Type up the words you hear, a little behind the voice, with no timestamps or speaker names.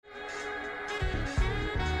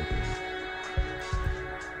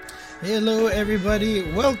Hello,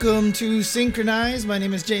 everybody. Welcome to Synchronize. My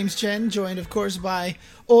name is James Chen, joined, of course, by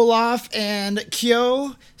Olaf and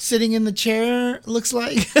Kyo, sitting in the chair, looks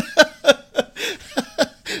like.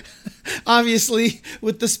 Obviously,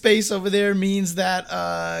 with the space over there means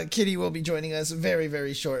that Kitty will be joining us very,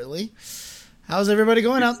 very shortly. How's everybody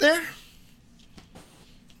going out there?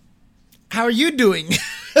 How are you doing?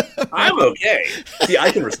 I'm okay. See, I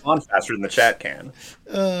can respond faster than the chat can.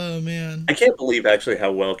 Oh, man. I can't believe actually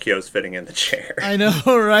how well Kyo's fitting in the chair. I know,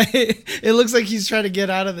 right? It looks like he's trying to get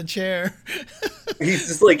out of the chair. He's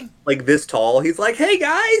just like this tall. He's like, "Hey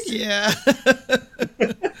guys." Yeah.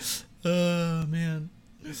 Oh, man.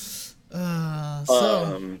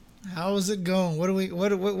 So, how is it going?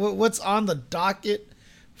 What's on the docket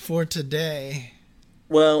for today?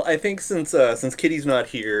 Well, I think since Kitty's not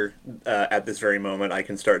here at this very moment, I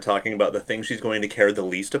can start talking about the things she's going to care the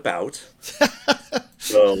least about.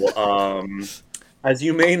 So, as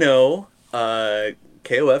you may know,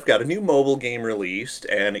 KOF got a new mobile game released,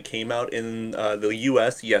 and it came out in the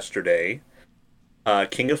U.S. yesterday.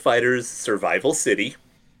 King of Fighters Survival City.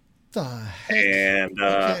 The heck? And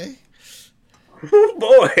Okay. oh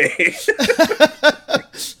boy,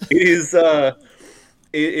 it is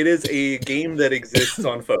it is a game that exists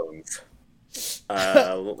on phones. I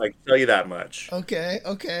can tell you that much. Okay.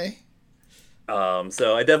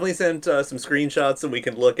 So I definitely sent some screenshots so we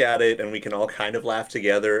can look at it and we can all kind of laugh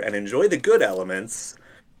together and enjoy the good elements.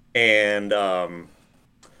 And oh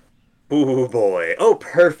boy, oh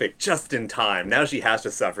perfect, just in time. Now she has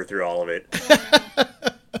to suffer through all of it.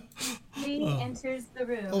 He enters the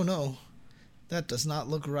room. Oh no, that does not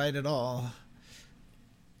look right at all.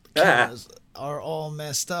 Ah, Cameras are all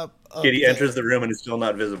messed up. Kitty there. enters the room and is still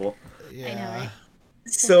not visible. Yeah. I know, right?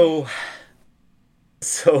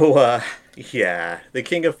 So, yeah, the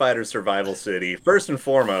King of Fighters Survival City. First and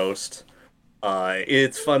foremost,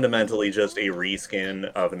 it's fundamentally just a reskin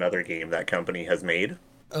of another game that company has made.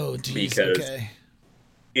 Oh, geez. Because Okay.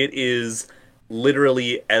 it is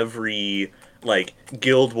literally every like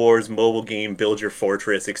Guild Wars mobile game, build your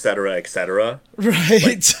fortress, etc., etc.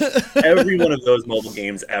 Right. Every one of those mobile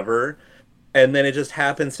games ever. And then it just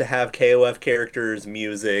happens to have KOF characters,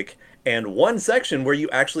 music, and one section where you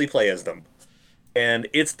actually play as them. And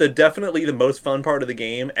it's definitely the most fun part of the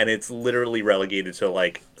game, and it's literally relegated to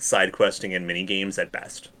like side questing and mini games at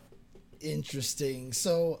best. Interesting.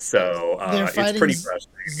 So So they're it's fighting pretty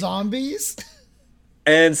frustrating. zombies.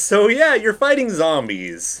 And so yeah, you're fighting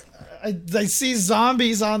zombies. I see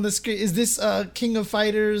zombies on the screen. Is this King of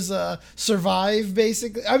Fighters Survive,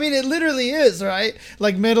 basically? I mean, it literally is, right?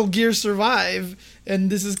 Like Metal Gear Survive, and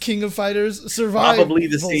this is King of Fighters Survive. Probably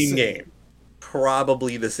the same game.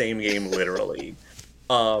 Probably the same game, literally.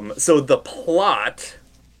 So the plot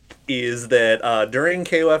is that during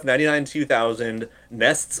KOF 99-2000,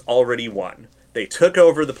 Nests already won. They took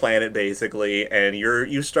over the planet basically, and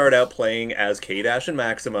you start out playing as K-Dash and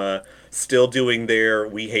Maxima, still doing their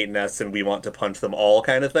 "we hate Nests and we want to punch them all"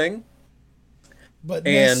 kind of thing. But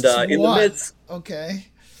And Nests in the won. midst Okay.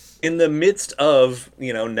 in the midst of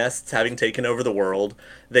Nests having taken over the world,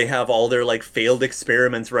 they have all their like failed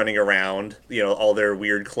experiments running around, all their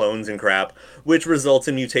weird clones and crap, which results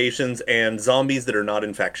in mutations and zombies that are not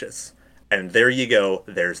infectious. And there you go,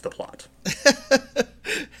 there's the plot.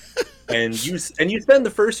 And you spend the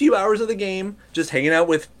first few hours of the game just hanging out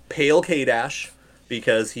with pale K-Dash,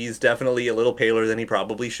 because he's definitely a little paler than he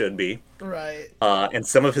probably should be. Right. And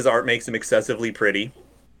some of his art makes him excessively pretty.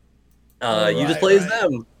 You just Right, play as right.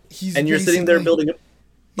 them. He's And you're sitting there basically- building a... he's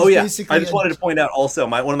Oh yeah, basically I just a- wanted to point out also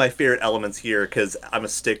one of my favorite elements here, because I'm a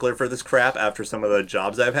stickler for this crap after some of the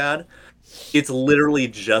jobs I've had. It's literally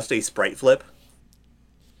just a sprite flip.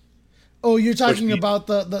 Oh, you're talking Which- about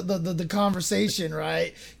the conversation,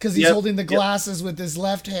 right? Because he's Yep, holding the yep. glasses with his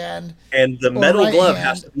left hand. And the Or metal right glove hand.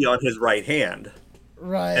 has to be on his right hand.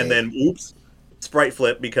 Right. And then, oops, sprite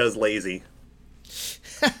flip because lazy.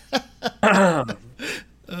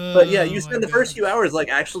 But yeah, you spend the first few hours like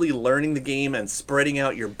actually learning the game and spreading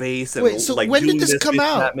out your base and Wait, so like when did doing this come mission,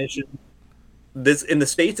 out? that mission. This in the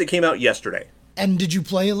States it came out yesterday. And did you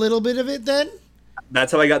play a little bit of it then?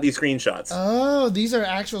 That's how I got these screenshots. Oh, these are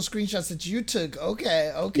actual screenshots that you took.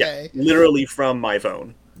 Okay. Yeah, literally from my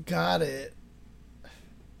phone. Got it.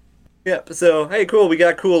 Yep. So hey, cool. We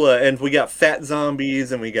got Kula, and we got fat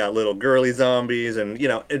zombies, and we got little girly zombies, and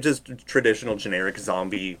it just traditional generic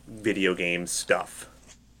zombie video game stuff.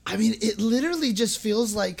 I mean, it literally just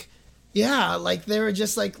feels like, yeah, like they were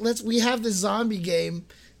just like, we have this zombie game.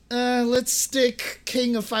 Let's stick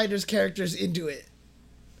King of Fighters characters into it.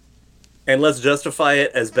 And let's justify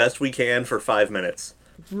it as best we can for 5 minutes.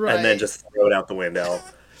 Right. And then just throw it out the window.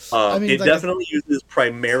 I mean, It like, definitely uses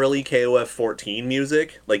primarily KOF 14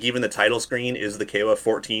 music. Like even the title screen is the KOF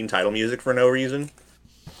 14 title music for no reason.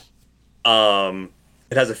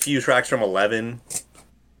 It has a few tracks from 11,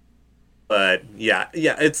 but it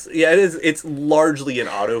is. It's largely an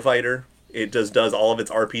auto fighter. It just does all of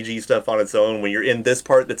its RPG stuff on its own. When you're in this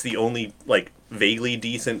part, that's the only like vaguely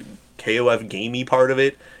decent KOF gamey part of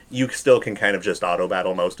it. You still can kind of just auto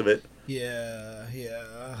battle most of it. yeah,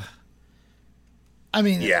 yeah. I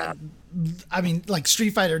mean, Yeah. like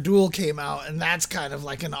Street Fighter Duel came out, and that's kind of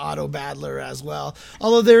like an auto battler as well.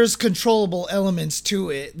 Although there's controllable elements to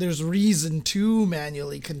it, there's reason to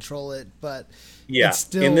manually control it, but Yeah. it's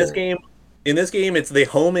still In this game, it's they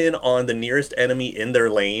home in on the nearest enemy in their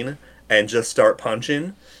lane and just start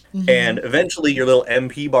punching. And eventually your little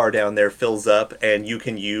MP bar down there fills up and you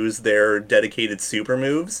can use their dedicated super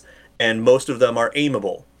moves, and most of them are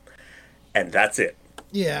aimable. And that's it.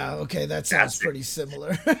 Yeah, okay, that sounds That's it. pretty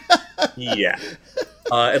similar. Yeah.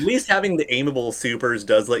 At least having the aimable supers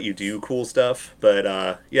does let you do cool stuff.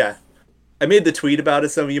 But yeah. I made the tweet about it,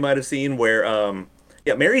 some of you might have seen, where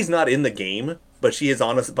yeah, Mary's not in the game, but she is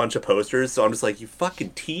on a bunch of posters, so I'm just like, you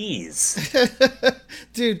fucking tease.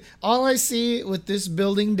 Dude, all I see with this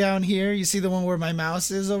building down here, you see the one where my mouse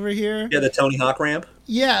is over here? Yeah, the Tony Hawk ramp.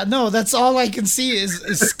 Yeah, no, that's all I can see is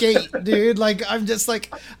skate, dude. Like, I'm just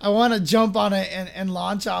like, I want to jump on it and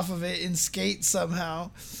launch off of it and skate somehow.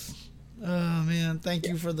 Oh, man, thank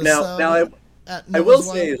you for the sub. Now at I will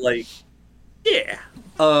Noah's say, Wild. like, yeah.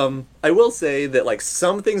 I will say that, like,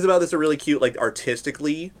 some things about this are really cute, like,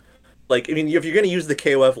 artistically. Like, I mean, if you're going to use the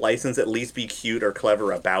KOF license, at least be cute or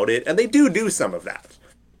clever about it. And they do some of that.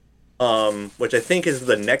 Which I think is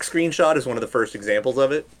the next screenshot is one of the first examples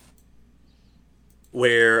of it.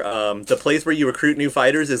 Where the place where you recruit new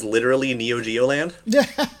fighters is literally Neo Geo Land.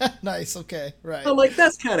 Nice, okay, right. I'm like,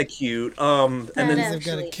 that's kind of cute. And then They've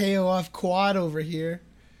got a KO off quad over here.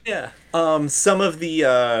 yeah. Some of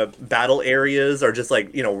the battle areas are just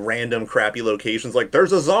like, random crappy locations. Like,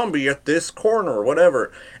 there's a zombie at this corner or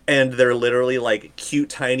whatever. And they're literally like cute,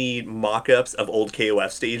 tiny mock ups of old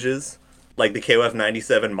KOF stages. Like the KOF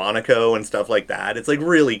 97 Monaco and stuff like that. It's like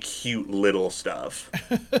really cute little stuff.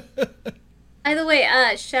 By the way,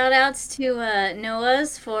 shout outs to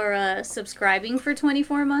Noah's for subscribing for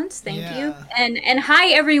 24 months. Thank you. Yeah. And hi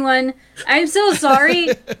everyone. I'm so sorry.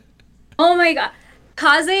 Oh my god.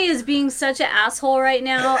 Kaze is being such an asshole right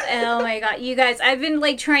now. And oh my god, you guys, I've been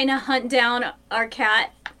like trying to hunt down our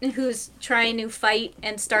cat who's trying to fight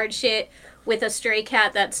and start shit with a stray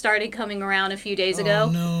cat that started coming around a few days ago.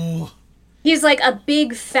 Oh, no. He's like a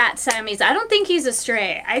big fat Siamese. I don't think he's a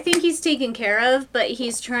stray. I think he's taken care of, but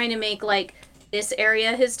he's trying to make like this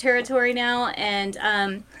area his territory now.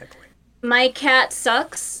 And my cat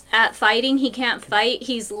sucks at fighting. He can't fight.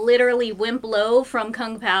 He's literally wimp low from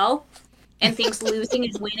Kung Pao and thinks losing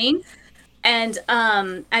is winning. And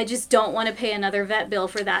I just don't want to pay another vet bill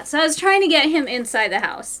for that. So I was trying to get him inside the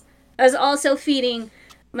house. I was also feeding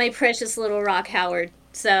my precious little Rock Howard.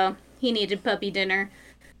 So he needed puppy dinner.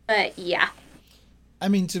 But yeah. I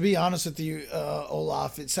mean, to be honest with you,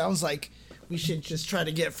 Olaf, it sounds like we should just try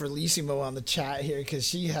to get Felicimo on the chat here because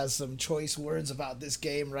she has some choice words about this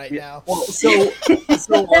game right now. Well, She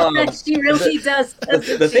really does.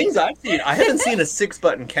 The things I've seen, I haven't seen a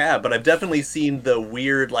 6-button cab, but I've definitely seen the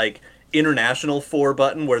weird, like, international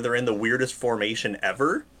 4-button where they're in the weirdest formation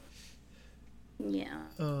ever. Yeah.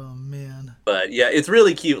 Oh, man. But yeah, it's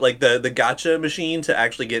really cute. Like the gacha machine to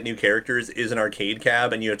actually get new characters is an arcade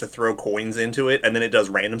cab, and you have to throw coins into it, and then it does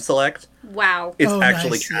random select. Wow. It's Oh,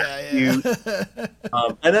 actually nice. kind of Yeah. cute.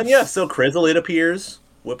 And then yeah, so Crizzle it appears.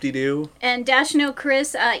 Whoop-de-doo. And Dashno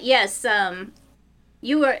Chris, yes, I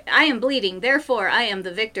am bleeding, therefore I am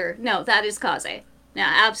the victor. No, that is Kaze. No,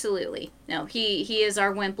 absolutely. No, he is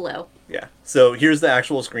our wimp low. Yeah. So here's the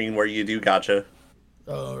actual screen where you do gacha.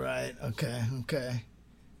 Oh, right. Okay.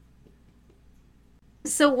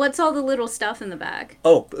 So what's all the little stuff in the bag?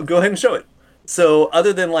 Oh, go ahead and show it. So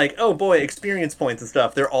other than like, oh boy, experience points and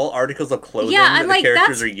stuff, they're all articles of clothing Yeah, that I'm the like,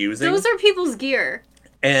 characters are using. those are people's gear.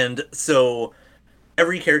 And so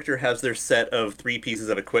every character has their set of 3 pieces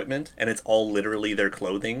of equipment, and it's all literally their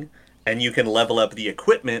clothing. And you can level up the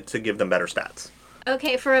equipment to give them better stats.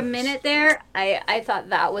 Okay, for a minute there, I thought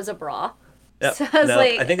that was a bra. Yep. So I was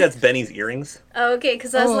like, I think that's Benny's earrings. okay,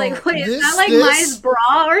 because I was Oh, like, wait, is this- that like this- Mai's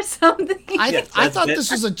bra or something? I Yeah, I that's thought it.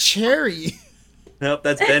 this was a cherry. Nope,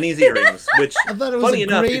 that's Benny's earrings. Which, I thought it was funny a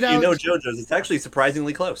enough, if grayed you out- know JoJo's, it's actually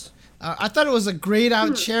surprisingly close. I thought it was a grayed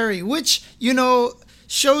out cherry, which,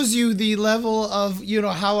 shows you the level of,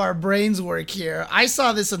 how our brains work here. I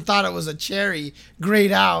saw this and thought it was a cherry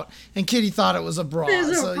grayed out, and Kitty thought it was a bra. There's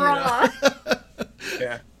a so, bra.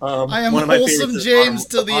 Yeah. I am one of my wholesome favorites is James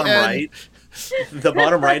till the bottom end. right. The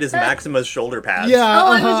bottom right is Maxima's shoulder pads. Yeah, Oh,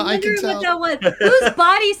 I was I wondering can tell. what that was. Whose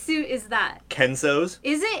bodysuit is that? Kenso's.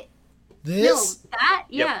 Is it? This? No, that?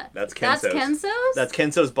 Yep, Yeah. that's That's Kenso's. Kenso's? That's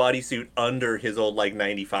Kenso's bodysuit under his old, like,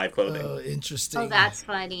 95 clothing. Oh, interesting. Oh, that's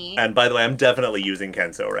funny. And by the way, I'm definitely using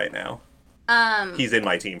Kenso right now. He's in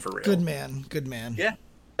my team for real. Good man. Good man. Yeah.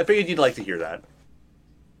 I figured you'd like to hear that.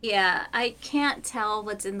 Yeah, I can't tell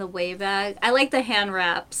what's in the way bag. I like the hand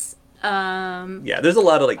wraps. Yeah, there's a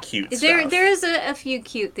lot of, like, cute stuff. There is a few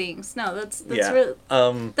cute things. No, that's Yeah.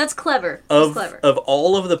 really, that's clever. That's clever. Of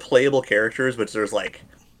all of the playable characters, which there's, like,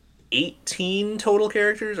 18 total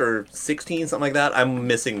characters, or 16, something like that, I'm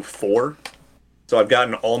missing 4. So I've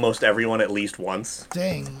gotten almost everyone at least once.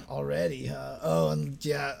 Dang, already, huh? Oh, and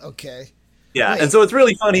yeah, okay. Yeah, Wait. and so it's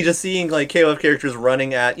really funny just seeing, like, KOF characters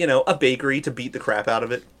running at, a bakery to beat the crap out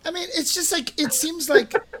of it. I mean, it's just like, it seems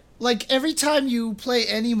like, like every time you play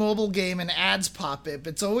any mobile game and ads pop up,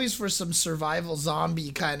 it's always for some survival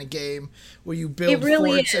zombie kind of game where you build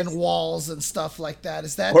really forts is. and walls and stuff like that.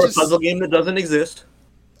 Is that Or just... a puzzle game that doesn't exist.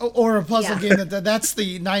 Or a puzzle Yeah. game that's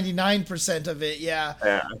the 99% of it, yeah.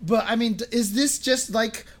 Yeah. But I mean, is this just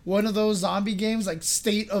like one of those zombie games, like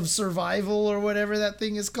State of Survival or whatever that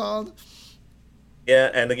thing is called? Yeah,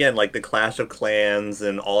 and again, like the Clash of Clans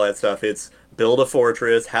and all that stuff, it's build a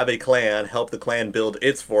fortress, have a clan, help the clan build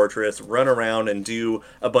its fortress, run around and do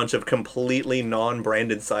a bunch of completely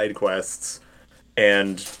non-branded side quests,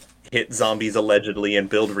 and hit zombies allegedly and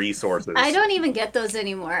build resources. I don't even get those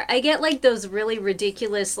anymore. I get like those really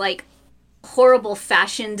ridiculous, like horrible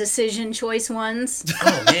fashion decision choice ones.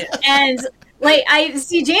 Oh, man. And like I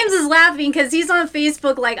see James is laughing because he's on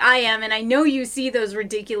Facebook like I am, and I know you see those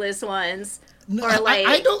ridiculous ones. No, Or like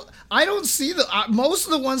I don't see the most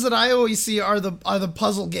of the ones that I always see are the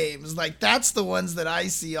puzzle games. Like that's the ones that I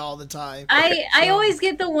see all the time. I always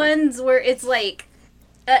get the ones where it's like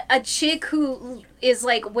a chick who is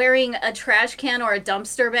like wearing a trash can or a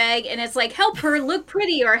dumpster bag, and it's like help her look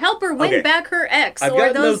pretty or help her win Okay. back her ex. I've or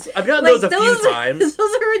gotten those. those. I've gotten like, those a few times.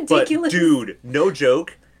 Those are ridiculous. But dude, no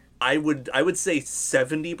joke. I would say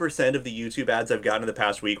 70% of the YouTube ads I've gotten in the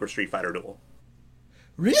past week were Street Fighter Duel.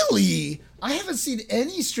 Really? I haven't seen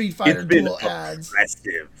any Street Fighter It's been Duel ads.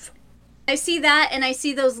 aggressive. I see that, and I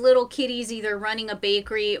see those little kitties either running a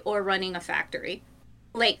bakery or running a factory.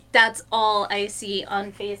 Like that's all I see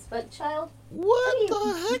on Facebook. Child, What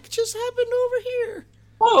the heck just happened over here?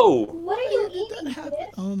 Whoa! what are Why you did that eating? happen?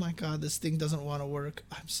 Oh my god, this thing doesn't want to work.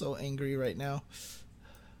 I'm so angry right now.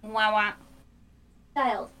 Wah wah.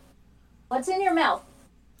 Child, what's in your mouth?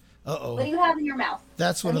 Uh-oh. What do you have in your mouth?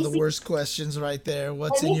 That's one Let of me the see. worst questions right there.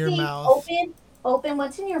 What's Let in me your see. mouth? Open.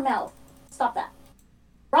 What's in your mouth? Stop that.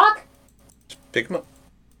 Rock. Pick him up.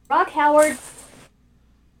 Rock Howard.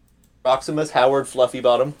 Proximus Howard Fluffy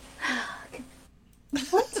Bottom.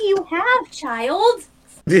 What do you have, child?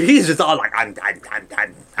 He's just all like, I'm.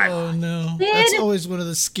 Oh no. Kid. That's always one of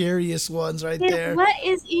the scariest ones right there. What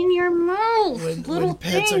is in your mouth? When little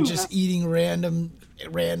pets thing. are just eating random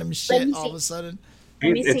shit me all of see. a sudden.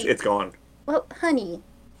 Let me see. It's gone. Well, honey,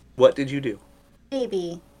 What did you do?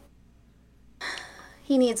 baby,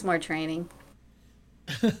 he needs more training.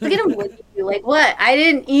 Look at him look at you like what? I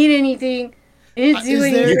didn't eat anything. I didn't do is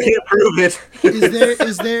there- You anything. can't prove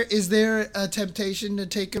it. Is there a temptation to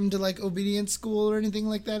take him to like obedience school or anything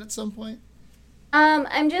like that at some point?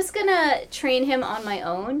 I'm just gonna train him on my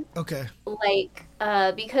own. Okay. Like,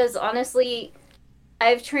 because honestly,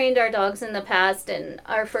 I've trained our dogs in the past, and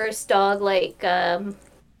our first dog, like,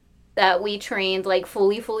 that we trained, like,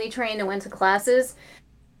 fully trained and went to classes,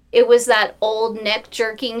 it was that old neck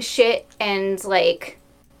jerking shit, and, like,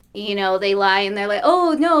 you know, they lie and they're like,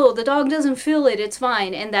 oh, no, the dog doesn't feel it, it's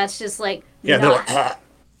fine, and that's just, like, Yeah, they're not, like,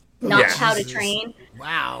 not Yeah. how to Jesus. train.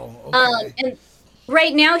 Wow. Okay. And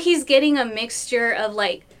right now he's getting a mixture of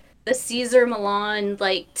like the Caesar Milan,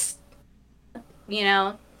 like, you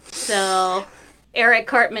know, so Eric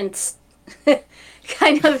Cartman's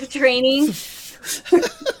kind of training.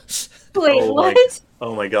 Wait, Oh my- what?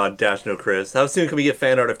 oh my god, Dash No Chris. How soon can we get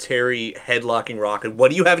fan art of Terry headlocking Rocket?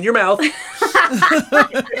 What do you have in your mouth?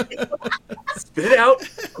 Spit it out.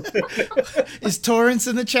 Is Torrance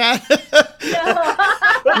in the chat?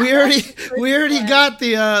 we already got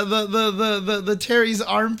the Terry's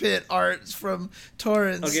armpit art from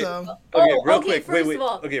Torrance. Okay. So Okay, Oh, real okay, quick. first Wait. of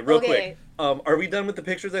all, Okay, real okay. quick. Are we done with the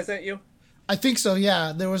pictures I sent you? I think so.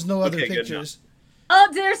 Yeah, there was no other Okay, good pictures. Oh,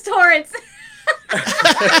 there's Torrance.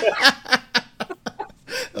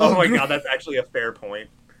 Oh my gr- god, that's actually a fair point.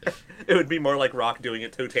 It would be more like Rock doing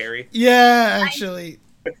it to Terry. Yeah, actually.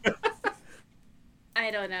 I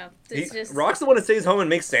don't know. It's just Rock's the one that stays home and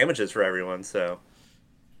makes sandwiches for everyone, so.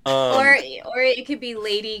 Or it could be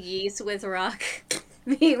Lady Geese with Rock.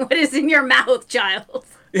 What is in your mouth, child?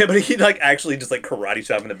 Yeah, but he'd like actually just like karate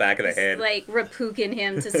chop in the back of the head. Like Rapukin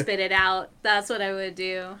him to spit it out. That's what I would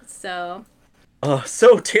do. So.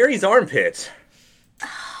 So Terry's armpit.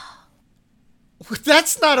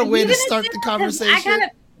 That's not a way to start the conversation.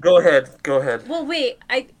 Go ahead. Well, wait.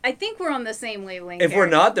 I think we're on the same wavelength. If we're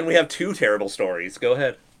not, then we have two terrible stories. Go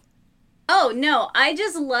ahead. Oh, no. I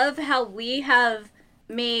just love how we have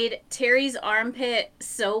made Terry's armpit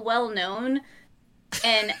so well known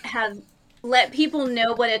and have let people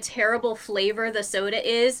know what a terrible flavor the soda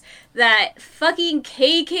is that fucking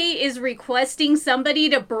KK is requesting somebody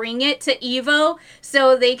to bring it to Evo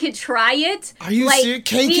so they could try it. Are you serious?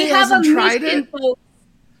 KK hasn't tried it?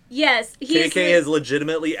 Yes. KK has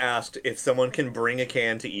legitimately asked if someone can bring a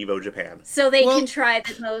can to Evo Japan. So they can try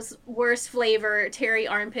the most worst flavor, Terry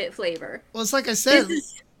armpit flavor. Well, it's like I said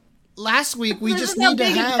last week, we just need to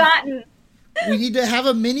have... We need to have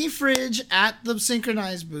a mini fridge at the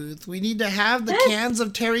synchronized booth. We need to have the cans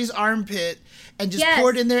of Terry's armpit and just pour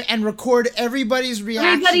it in there and record everybody's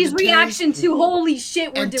reaction. To holy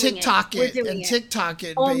shit, we're doing it. And TikTok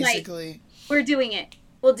it, basically. We're doing it.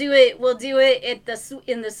 We'll do it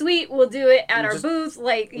in the suite. We'll do it at our booth.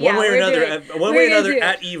 Like, one way or another,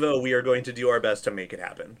 at Evo, we are going to do our best to make it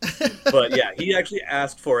happen. But yeah, he actually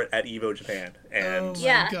asked for it at Evo Japan, and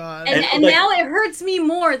God. And now it hurts me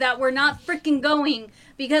more that we're not freaking going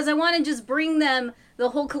because I want to just bring them the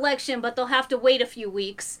whole collection, but they'll have to wait a few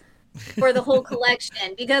weeks for the whole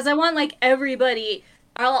collection because I want like everybody.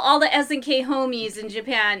 All the SNK homies in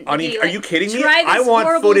Japan. Are you kidding me? I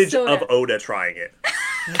want footage of Oda trying it.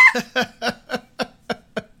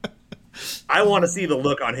 I want to see the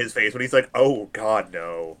look on his face when he's like, "Oh God,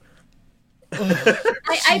 no."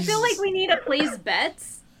 I feel like we need to place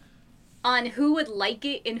bets on who would like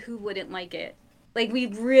it and who wouldn't like it. Like we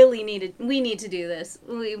really need to do this.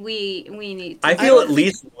 We need to. I feel at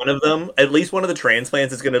least one of the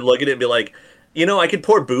transplants is going to look at it and be like, I could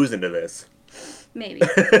pour booze into this. Maybe.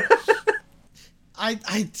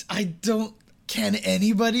 I don't. Can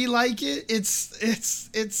anybody like it?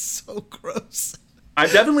 It's so gross.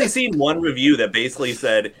 I've definitely seen one review that basically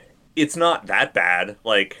said it's not that bad.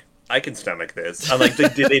 Like I can stomach this. I'm like, they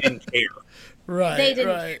didn't care. Right. They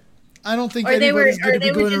didn't. Right. I don't think anybody's going to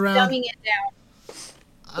be going around. Dumbing it down.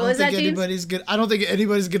 I don't think anybody's going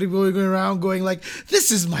to be going around going like,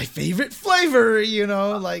 "This is my favorite flavor,"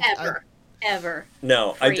 like ever.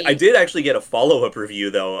 No, I did actually get a follow-up review,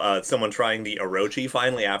 though. Someone trying the Orochi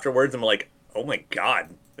finally afterwards. I'm like, oh my God,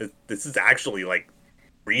 this is actually, like,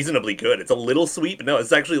 reasonably good. It's a little sweet, but no,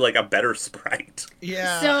 it's actually, like, a better Sprite.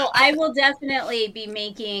 Yeah. So I will definitely be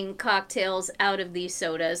making cocktails out of these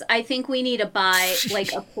sodas. I think we need to buy,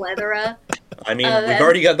 like, a plethora. I mean, we've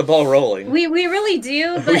already got the ball rolling. We really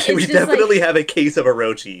do, but we definitely have a case of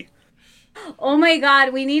Orochi. Oh my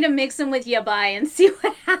God, we need to mix them with yabai and see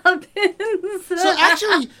what happens. So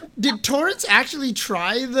actually, did Torrance actually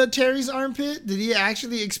try the Terry's armpit? Did he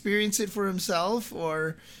actually experience it for himself,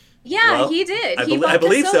 or? Yeah, he did. I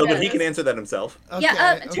believe so, but he can answer that himself. Okay,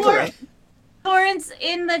 yeah, Torrance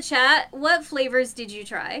in the chat, what flavors did you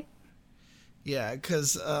try? Yeah,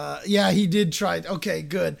 because, he did try. Okay,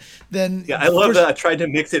 good. Then. Yeah, I love that I tried to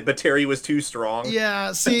mix it, but Terry was too strong.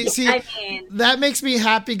 Yeah, see, that makes me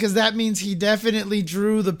happy because that means he definitely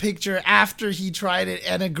drew the picture after he tried it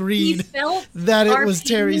and agreed that it was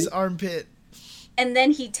Terry's armpit. And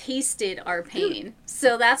then he tasted our pain.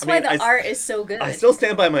 So that's why the art is so good. I still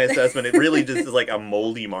stand by my assessment. It really just is like a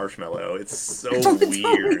moldy marshmallow. It's so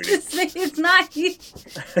weird. It's not.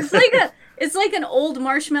 It's like an old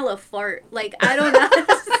marshmallow fart. Like, I don't know.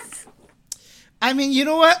 I mean, you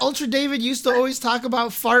know what? Ultra David used to always talk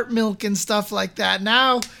about fart milk and stuff like that.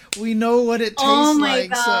 Now we know what it tastes like. Oh my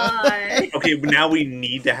God. So. Okay, now we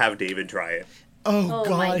need to have David try it. Oh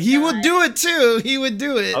God. He would do it too. He would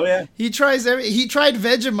do it. Oh yeah. He tried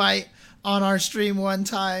Vegemite on our stream one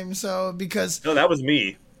time. So because. No, that was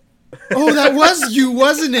me. Oh, that was you,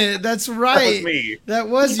 wasn't it? That's right. That was me. That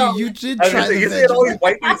was you. You did try the Vegemite. You said all these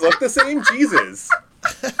white dudes look the same? Jesus.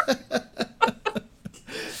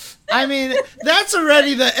 I mean, that's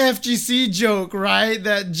already the FGC joke, right?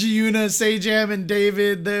 That Giuna, Sajam, and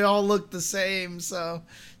David, they all look the same. So,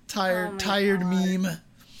 tired meme.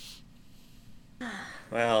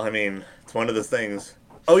 Well, I mean, it's one of those things.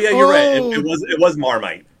 Oh yeah, you're right. It was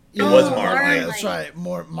Marmite. It was Marmite. Yeah, that's right.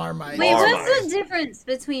 Marmite. Wait, what's the difference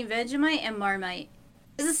between Vegemite and Marmite?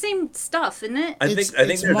 It's the same stuff, isn't it? I think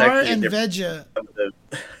there's actually a Veggie.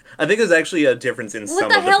 I think there's actually a difference in some of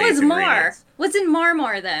the basic What the hell is Mar? ingredients. What's in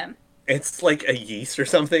Marmar then? It's like a yeast or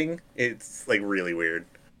something. It's like really weird.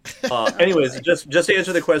 Anyways, just to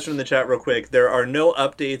answer the question in the chat real quick, there are no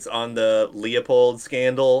updates on the Leopold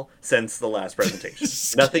scandal since the last presentation.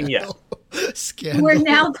 Nothing yet. Scandal. We're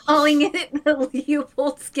now calling it the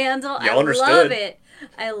Leopold scandal. Y'all I understood. love it.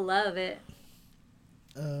 I love it.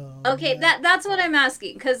 Oh, Okay, that's what I'm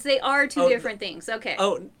asking, because they are two different things. Okay.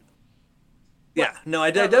 Oh, yeah. No, I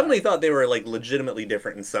definitely thought they were like legitimately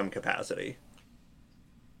different in some capacity.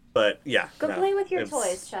 But yeah, Go no, play with your it's-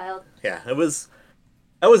 toys, child. Yeah, that was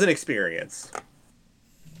an experience.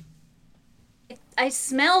 I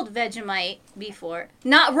smelled Vegemite before.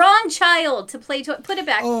 Not wrong, child. To play toy. Put it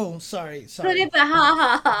back. Oh, sorry. Put it back. Ha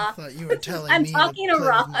ha I ha. thought you were telling I'm me talking to to play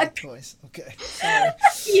with my Rock. toys. Okay.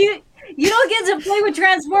 Sorry. You don't get to play with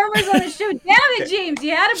Transformers on the show. Damn it, James.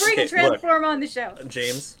 You had to bring a Okay, look. Transformer on the show.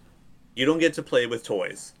 James, you don't get to play with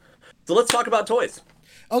toys. So let's talk about toys.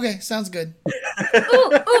 Okay, sounds good.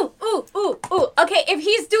 Ooh. Okay, if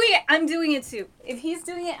he's doing it, I'm doing it too. If he's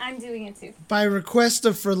doing it, I'm doing it too. By request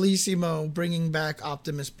of Felicimo, bringing back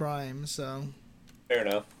Optimus Prime. So Fair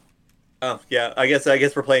enough. Oh, yeah, I guess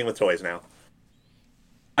we're playing with toys now.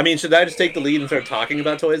 I mean, should I just take the lead and start talking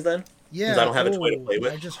about toys then? yeah, Because I don't have a toy to play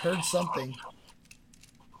with. I just heard something.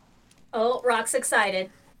 Oh, Rock's excited.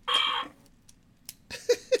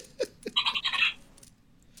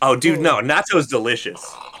 Oh, dude, no, natto's delicious.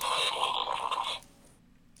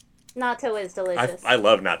 Natto is delicious. I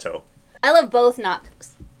love natto. I love both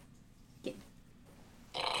nattos.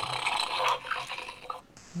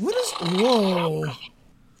 What is? Whoa,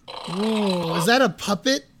 whoa! Is that a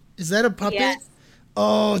puppet? Is that a puppet? Yes.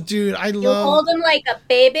 Oh, dude, I You love. hold him like a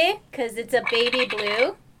baby, because it's a baby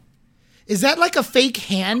blue. Is that like a fake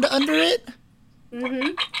hand under it?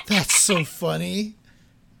 Mm-hmm. That's so funny.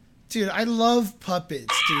 Dude, I love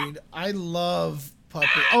puppets, dude. I love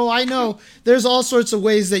puppets. Oh, I know. There's all sorts of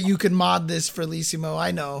ways that you can mod this for Lissimo.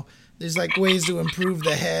 I know. There's like ways to improve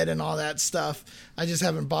the head and all that stuff. I just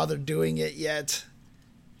haven't bothered doing it yet.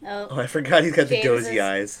 Oh, I forgot he's got the James dozy is-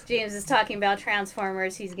 eyes. James is talking about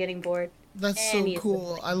Transformers. He's getting bored. That's And so he's-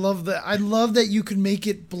 cool. I love that. I love that you can make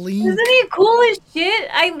it blink. Isn't he cool as shit?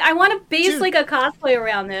 I want to base Dude. like a cosplay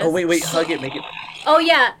around this. Oh, wait, hug it, make it... Oh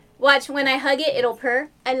yeah. Watch, when I hug it, it'll purr.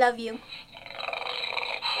 I love you.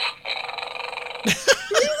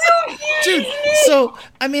 Dude, so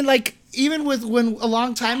I mean, like, even with when a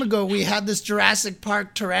long time ago we had this Jurassic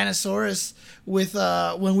Park Tyrannosaurus with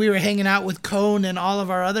when we were hanging out with Cone and all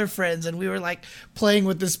of our other friends, and we were like playing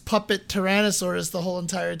with this puppet Tyrannosaurus the whole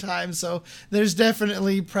entire time. So there's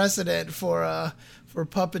definitely precedent for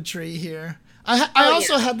puppetry here. I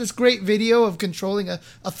also had this great video of controlling a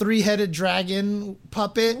three-headed dragon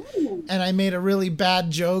puppet, and I made a really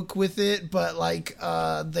bad joke with it, but like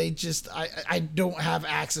I don't have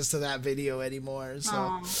access to that video anymore.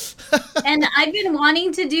 So And I've been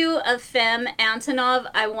wanting to do a Femme Antonov.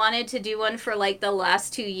 I wanted to do one for like the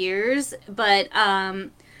last 2 years, but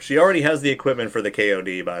She already has the equipment for the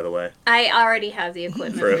KOD, by the way. I already have the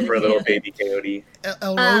equipment For a little the- baby KOD.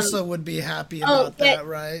 El Rosa would be happy about yeah, that,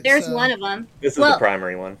 right? There's So- one of them. This is the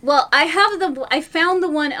primary one. Well, I found the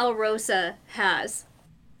one El Rosa has,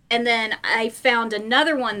 and then I found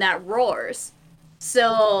another one that roars.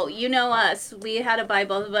 So you know us, we had to buy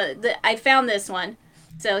both, but I found this one.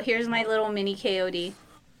 So here's my little mini KOD.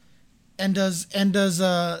 And does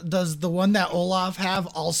the one that Olaf have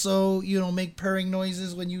also, make purring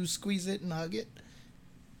noises when you squeeze it and hug it?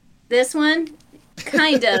 This one,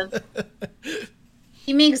 kind of.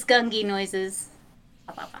 He makes gungy noises.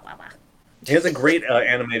 He has a great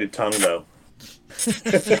animated tongue, though.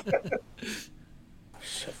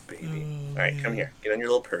 Shut, baby. All right, come here. Get on your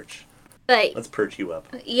little perch. But Let's perch you up.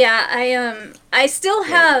 yeah, I still There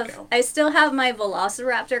you have go. my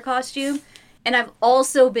Velociraptor costume, and I've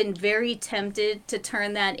also been very tempted to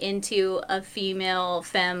turn that into a female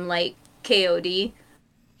femme like KOD,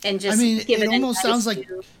 and just I mean, give it a almost nice sounds like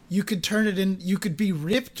do. you could turn it in. You could be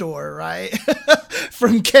Riptor, right?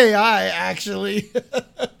 From KI, actually,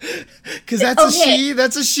 because that's a Okay. she.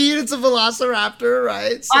 That's a she. And it's a Velociraptor,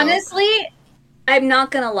 right? So- Honestly, I'm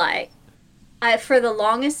not gonna lie. For the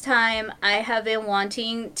longest time, I have been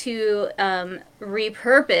wanting to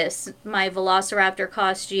repurpose my Velociraptor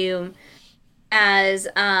costume as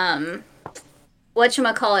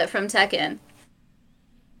whatchamacallit from Tekken.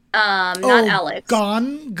 Not Alex.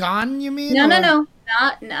 Gone. You mean? No, Or-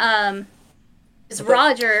 not it's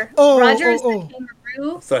Roger. Oh, Roger's oh. the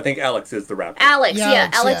kangaroo. So I think Alex is the raptor. Alex, Yeah,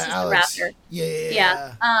 Alex is Alex. the raptor.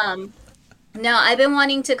 Yeah. No, I've been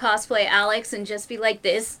wanting to cosplay Alex and just be like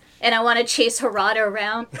this, and I want to chase Harada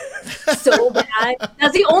around so bad.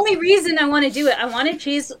 That's the only reason I want to do it. I want to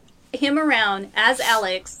chase him around as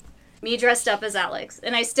Alex me dressed up as Alex,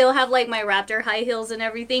 and I still have like my raptor high heels and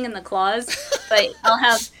everything in the claws, but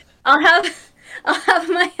I'll have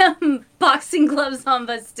my boxing gloves on,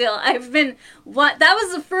 but still, that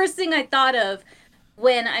was the first thing I thought of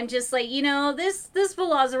when I'm just like, this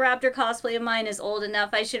Velociraptor cosplay of mine is old enough,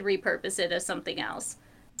 I should repurpose it as something else.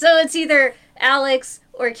 So it's either Alex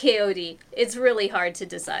or KOD. It's really hard to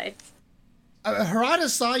decide. Harada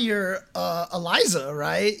saw your Eliza,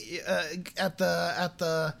 right? At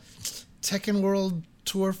the Tekken World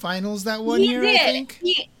Tour Finals that one year, I think.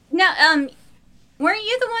 Weren't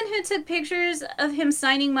you the one who took pictures of him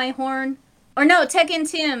signing my horn? Or no, Tekken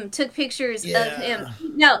Tim took pictures of him.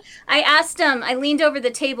 No, I asked him. I leaned over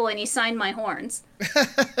the table and he signed my horns.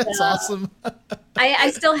 That's awesome.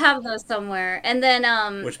 I still have those somewhere. And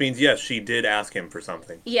then which means yes, she did ask him for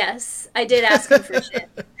something. Yes, I did ask him for shit.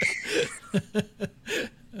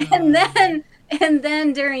 And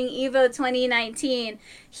then during Evo 2019,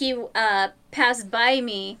 he passed by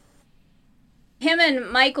me. Him and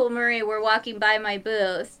Michael Murray were walking by my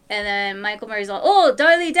booth, and then Michael Murray's like, "Oh,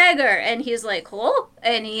 Darlie Dagger," and he's like, "Oh,"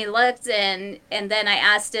 and he looked, and then I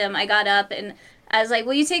asked him. I got up and I was like,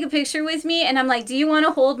 "Will you take a picture with me?" And I'm like, "Do you want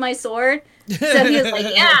to hold my sword?" So he was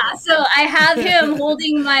like, "Yeah." So I have him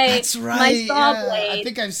holding my my saw blade. I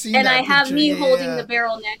think I've seen and that I have picture. me holding the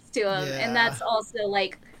barrel next to him, Yeah. and that's also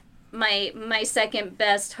like my second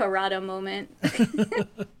best Harada moment.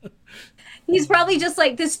 He's probably just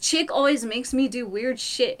like, this chick always makes me do weird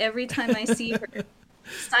shit every time I see her.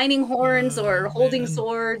 Signing horns or holding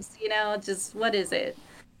swords, just what is it?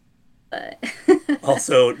 But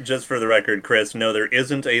Also, just for the record, Chris, no, there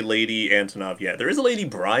isn't a Lady Antonov yet. There is a Lady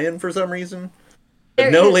Brian for some reason,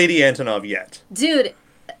 but no Lady Antonov yet. Dude,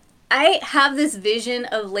 I have this vision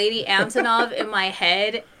of Lady Antonov in my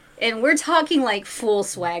head, and we're talking like full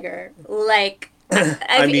swagger. Like,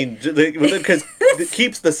 I mean, because it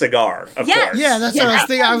keeps the cigar, of course. Yeah, that's what I was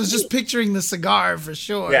thinking. I was just picturing the cigar for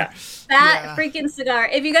sure. Yeah. That freaking cigar.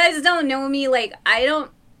 If you guys don't know me, like, I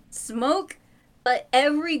don't smoke, but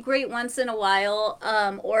every great once in a while,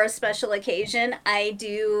 or a special occasion, I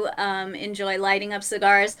do enjoy lighting up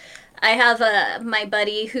cigars. I have my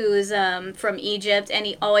buddy who's from Egypt, and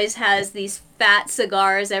he always has these fat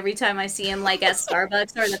cigars every time I see him, like at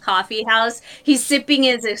Starbucks or the coffee house. He's sipping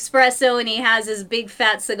his espresso, and he has his big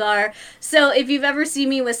fat cigar. So if you've ever seen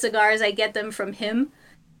me with cigars, I get them from him.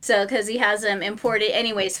 So, because he has them imported.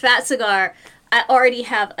 Anyways, fat cigar. I already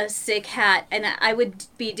have a sick hat, and I would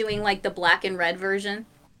be doing like the black and red version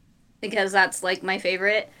because that's like my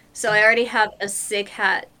favorite. So I already have a sick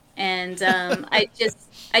hat, and I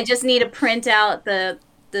just need to print out the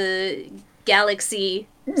Galaxy.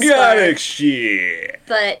 Galaxy.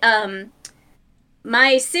 But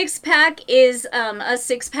my 6-pack is a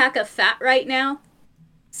 6-pack of fat right now.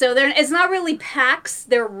 So it's not really packs,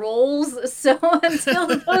 they're rolls. So until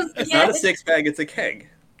those It's not a 6-pack, it's a keg.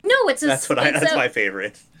 No, it's that's my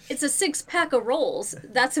favorite. It's a 6-pack of rolls.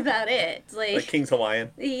 That's about it. Like King's Hawaiian.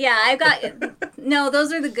 Yeah, I've got no.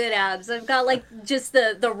 Those are the good abs. I've got like just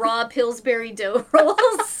the raw Pillsbury dough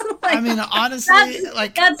rolls. Like, I mean, honestly,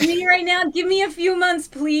 that's me right now. Give me a few months,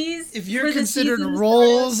 please. If you're considered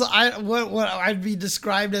rolls, what I'd be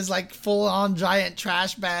described as like full on giant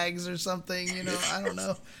trash bags or something. I don't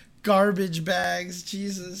know, garbage bags.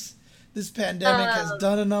 Jesus, this pandemic has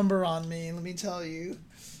done a number on me. Let me tell you.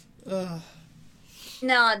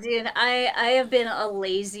 No, dude, I have been a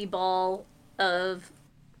lazy ball of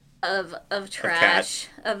trash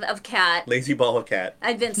of cat. Lazy ball of cat.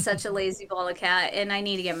 I've been such a lazy ball of cat, and I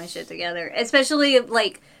need to get my shit together, especially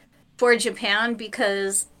like for Japan,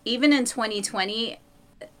 because even in 2020,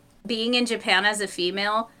 being in Japan as a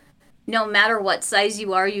female, no matter what size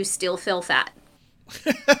you are, you still feel fat.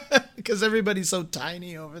 Because everybody's so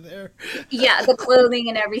tiny over there. Yeah, the clothing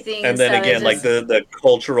and everything. And then again, like the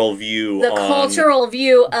cultural view. The cultural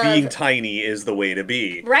view of being tiny is the way to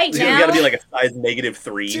be. Right now, you gotta be like a size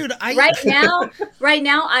 -3. Dude, right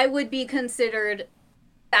now, I would be considered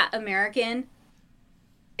fat American.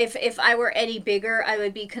 If I were any bigger, I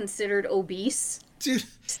would be considered obese. Dude,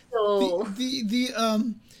 so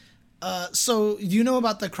so you know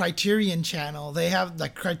about the Criterion channel? They have the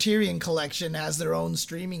Criterion Collection has their own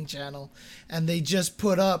streaming channel, and they just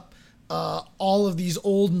put up all of these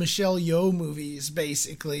old Michelle Yeoh movies,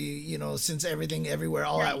 basically, since Everything Everywhere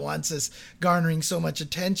All at Once is garnering so much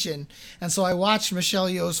attention. And so I watched Michelle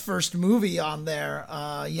Yeoh's first movie on there,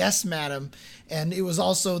 Yes, Madam, and it was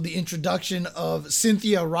also the introduction of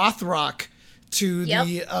Cynthia Rothrock to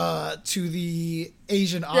the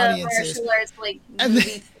Asian audiences.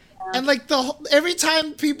 And like every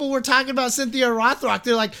time people were talking about Cynthia Rothrock,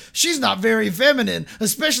 they're like, she's not very feminine,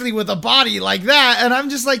 especially with a body like that. And I'm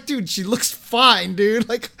just like, dude, she looks fine, dude.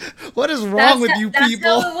 Like, what is wrong with you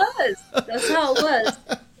people? That's how it was. That's how it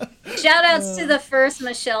was. Shout outs to the first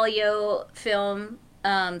Michelle Yeoh film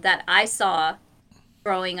that I saw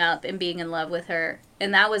growing up and being in love with her.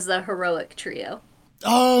 And that was the Heroic Trio.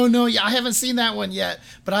 Oh no, yeah, I haven't seen that one yet,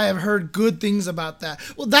 but I have heard good things about that.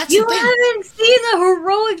 Well, that's you the thing. haven't seen the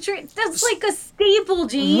Heroic Trio. That's like a staple,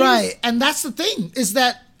 James. Right, and that's the thing is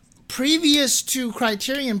that previous to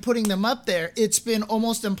Criterion putting them up there, it's been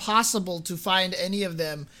almost impossible to find any of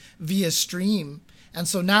them via stream. And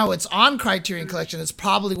so now it's on Criterion Collection. It's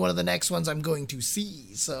probably one of the next ones I'm going to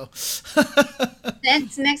see. So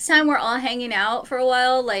next time we're all hanging out for a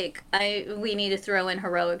while, like we need to throw in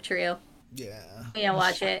Heroic Trio. Yeah. Yeah,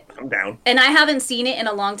 watch it. I'm down. And I haven't seen it in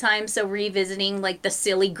a long time, so revisiting like the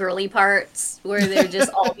silly girly parts where they're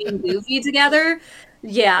just all being goofy together.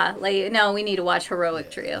 Yeah, like no, we need to watch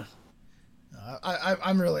Heroic Trio.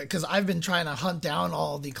 I'm really, because I've been trying to hunt down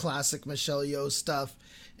all the classic Michelle Yeoh stuff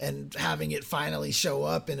and having it finally show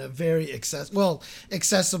up in a very accessible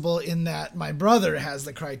in that my brother has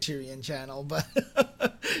the Criterion channel, but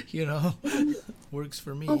you know, works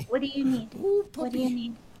for me. Oh, what do you need? Ooh, what do you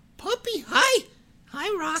need? Puppy, hi.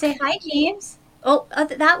 Hi, Rock. Say hi, James. Oh,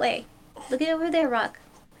 that way. Look at over there, Rock.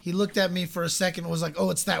 He looked at me for a second and was like,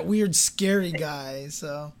 oh, it's that weird scary guy,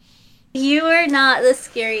 so. You are not the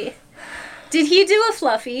scary. Did he do a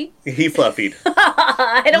fluffy? He fluffied.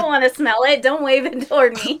 I don't want to smell it. Don't wave it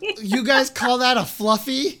toward me. You guys call that a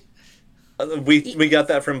fluffy? We got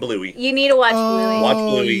that from Bluey. You need to watch Bluey. Watch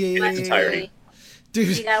Bluey yeah, in its entirety.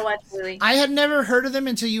 Dude, you gotta watch Bluey. I had never heard of them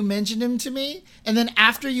until you mentioned him to me, and then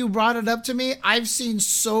after you brought it up to me, I've seen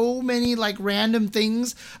so many like random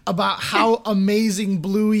things about how amazing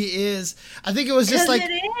Bluey is. I think it was just like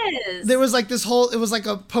it is. There was like this whole. It was like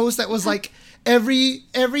a post that was like every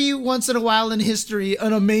once in a while in history,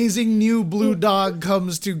 an amazing new blue dog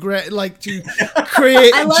comes to to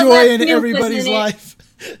create joy in everybody's life.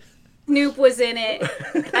 Snoop was in it.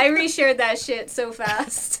 I reshared that shit so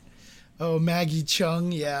fast. Oh, Maggie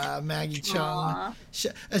Chung. Yeah, Maggie Chung.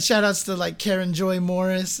 Shout outs to like Karen Joy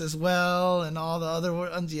Morris as well and all the other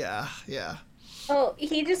ones. Yeah. Oh,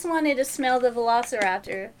 he just wanted to smell the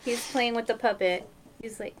velociraptor. He's playing with the puppet.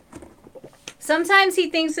 He's like... Sometimes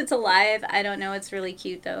he thinks it's alive. I don't know. It's really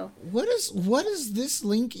cute, though. What is this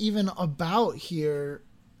link even about here?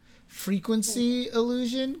 Frequency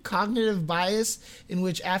illusion, cognitive bias, in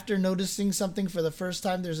which after noticing something for the first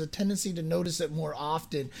time, there's a tendency to notice it more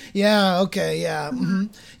often. Yeah, okay, yeah. Mm-hmm.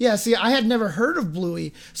 Yeah, see, I had never heard of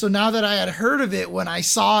Bluey, so now that I had heard of it, when I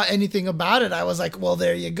saw anything about it, I was like, well,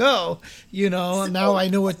 there you go. You know, now I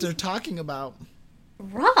know what they're talking about.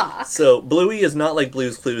 Rock. So Bluey is not like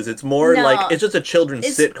Blue's Clues. It's more like it's just a children's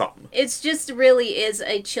sitcom. It's just really is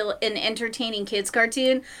an entertaining kids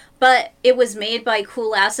cartoon, but it was made by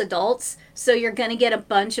cool ass adults, so you're gonna get a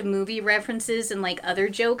bunch of movie references and like other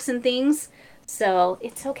jokes and things. So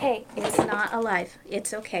it's okay. It's not alive.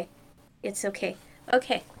 It's okay. It's okay.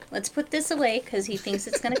 Okay, let's put this away because he thinks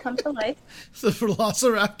it's gonna come to life. The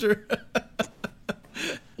Velociraptor.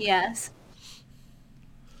 Yes.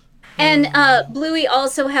 And Bluey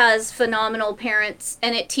also has phenomenal parents,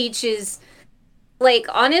 and it teaches, like,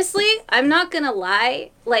 honestly, I'm not gonna lie,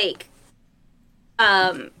 like,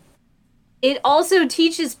 it also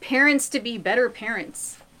teaches parents to be better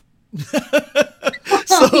parents.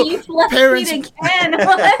 So you fluffed parents it again.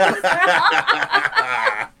 What's wrong?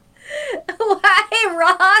 Why,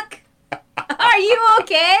 Rock? Are you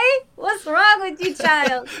okay? What's wrong with you,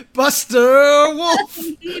 child? Buster Wolf.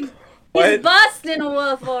 He's busting a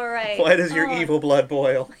wolf, all right. Why does your evil blood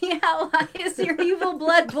boil? Yeah, why is your evil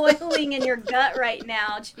blood boiling in your gut right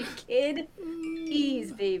now, kid?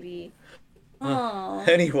 Jeez, baby. Oh.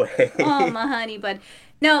 Anyway. Oh, my honey bud.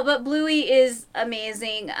 No, but Bluey is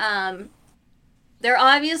amazing. They're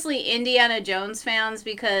obviously Indiana Jones fans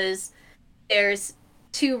because there's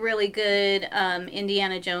two really good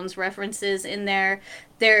Indiana Jones references in there.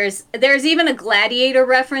 There's even a Gladiator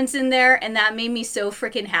reference in there, and that made me so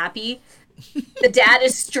freaking happy. The dad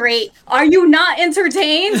is straight. Are you not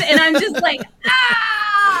entertained? And I'm just like,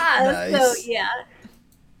 ah! Nice. So, yeah.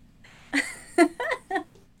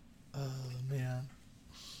 Oh, man.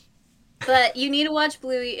 But you need to watch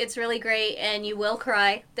Bluey. It's really great, and you will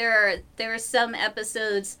cry. There are some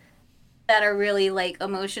episodes that are really like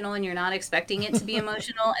emotional and you're not expecting it to be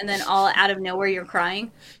emotional, and then all out of nowhere you're crying.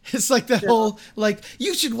 It's like that whole, like,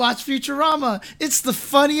 you should watch Futurama. It's the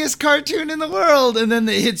funniest cartoon in the world. And then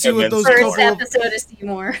it hits you with those First couple episode of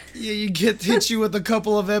Seymour. Yeah, hits you with a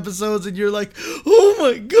couple of episodes and you're like, oh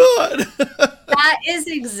my God. That is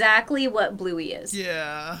exactly what Bluey is.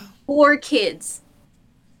 Yeah. For kids.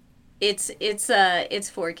 It's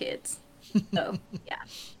for kids. So, yeah.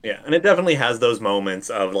 Yeah, and it definitely has those moments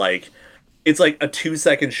of like, it's like a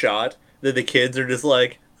 2-second shot that the kids are just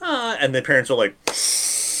like, ah, and the parents are like,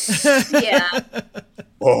 yeah.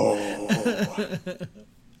 oh.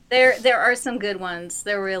 There are some good ones.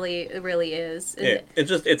 There really, it really is.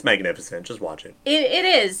 It's magnificent. Just watch it. It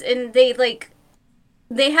is, and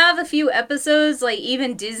they have a few episodes, like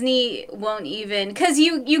even Disney won't even, because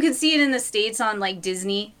you can see it in the States on like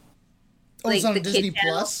Disney. Oh, it's on the Disney kid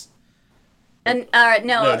channel. Plus? And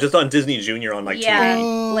no, just on Disney Junior on like yeah,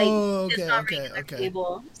 TV. like just on regular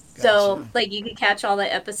cable. So Gotcha. like you can catch all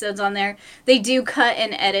the episodes on there. They do cut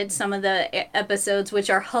and edit some of the episodes,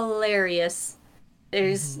 which are hilarious.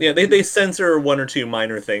 There's they censor one or two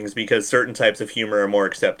minor things because certain types of humor are more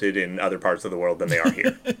accepted in other parts of the world than they are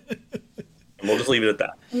here. And we'll just leave it at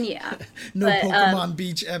that. yeah. No but, Pokemon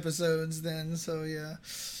Beach episodes then, so yeah.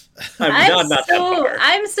 Not that far.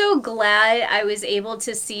 I'm so glad I was able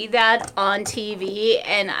to see that on TV,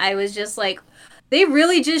 and I was just like, they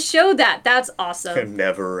really just showed that. That's awesome.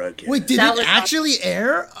 Never again. Wait, did That it was actually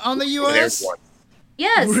air on the US?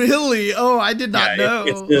 Yes. Really? Oh, I did not know.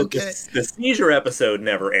 The seizure episode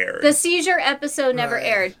never aired. The seizure episode never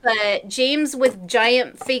aired, but James with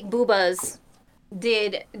giant fake boobas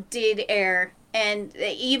did air. And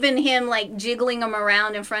even him like jiggling them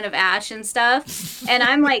around in front of Ash and stuff. And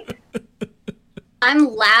I'm like,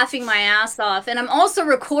 I'm laughing my ass off. And I'm also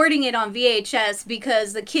recording it on VHS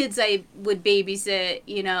because the kids I would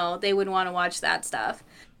babysit, they would want to watch that stuff.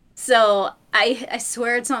 So I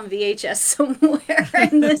swear it's on VHS somewhere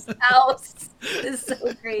in this house. It's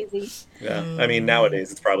so crazy. Yeah, I mean, nowadays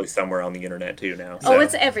it's probably somewhere on the internet too now. So. Oh,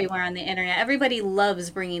 it's everywhere on the internet. Everybody loves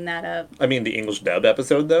bringing that up. I mean, the English dub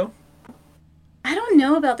episode though. I don't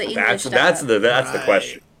know about the English dub. That's the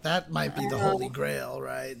question. That might be the holy grail,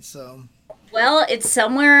 right? So. Well, it's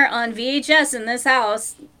somewhere on VHS in this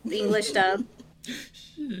house. The English dub.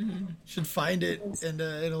 Should find it,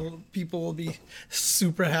 and people will be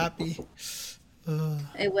super happy.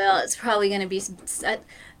 It will. It's probably going to be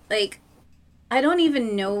like, I don't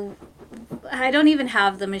even know. I don't even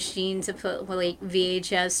have the machine to put like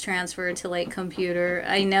VHS transfer to like computer.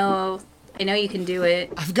 I know you can do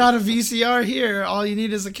it. I've got a VCR here. All you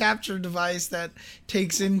need is a capture device that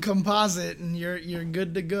takes in composite, and you're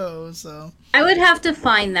good to go. So I would have to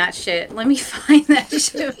find that shit. Let me find that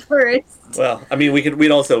shit first. Well, I mean, we'd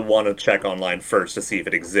also want to check online first to see if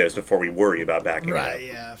it exists before we worry about backing it up. Right?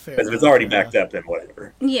 Yeah, fair. Because if it's already backed up, then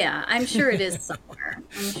whatever. Yeah, I'm sure it is somewhere.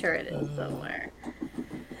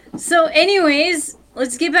 So, anyways,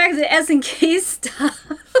 let's get back to the SNK stuff.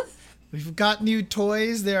 We've got new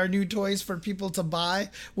toys. There are new toys for people to buy.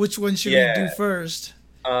 Which one should we do first?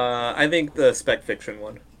 I think the Spec Fiction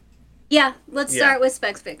one. Yeah, let's start with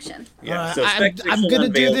Spec Fiction. Yeah, so I'm gonna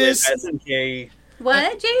do this. SNK.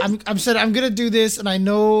 What, James? I'm gonna do this, and I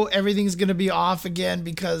know everything's gonna be off again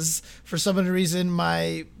because for some other reason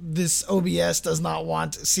this OBS does not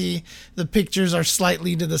want to see the pictures are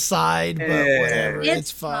slightly to the side, but whatever,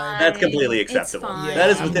 it's fine. That's completely acceptable. Yeah,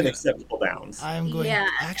 that is within acceptable bounds. I'm going. Yeah,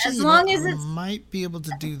 actually, as long as I it's might be able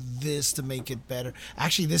to do this to make it better.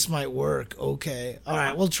 Actually, this might work. Okay, all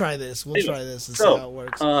right, we'll try this. We'll try this and see how it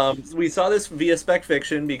works. We saw this via Spec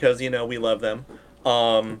Fiction because we love them.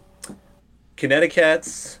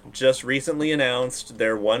 Connecticut's just recently announced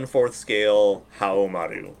their 1/4 scale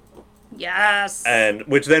Haohmaru. Yes. And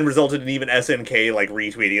which then resulted in even SNK like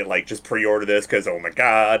retweeting it, like just pre-order this because oh my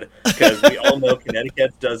god, because we all know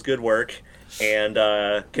Connecticut does good work, and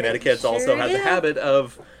Connecticut's also has a habit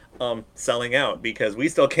of selling out because we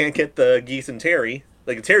still can't get the geese and Terry.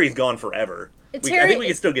 Like Terry's gone forever. I think we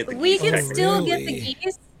can still get the geese. We can still get the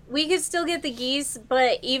geese. We could still get the geese,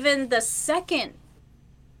 but even the second.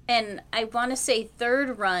 And I want to say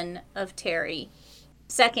third run of Terry,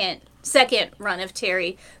 second run of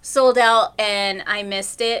Terry sold out, and I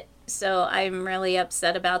missed it, so I'm really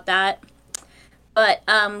upset about that. But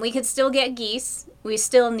we could still get geese. We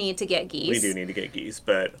still need to get geese. We do need to get geese,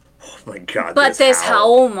 but oh my god! But this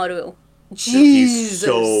Haohmaru, he's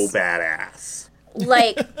so badass.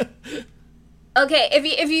 Like, okay,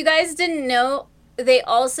 if you guys didn't know. They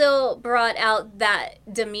also brought out that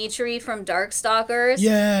Dimitri from Darkstalkers.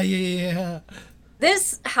 Yeah.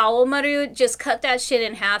 This Haohmaru just cut that shit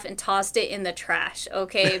in half and tossed it in the trash,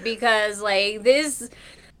 okay? Because like this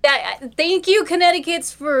thank you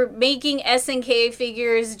Connecticut's for making SNK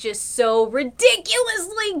figures just so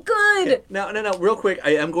ridiculously good. Okay. Now, real quick,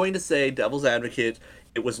 I am going to say, devil's advocate,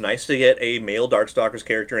 it was nice to get a male Darkstalkers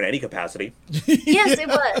character in any capacity. Yes, it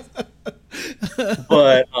was.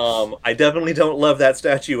 But I definitely don't love that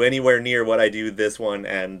statue anywhere near what I do this one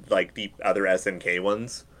and like the other SNK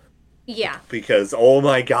ones. Yeah. Because, oh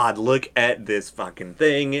my god, look at this fucking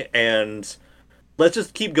thing, and let's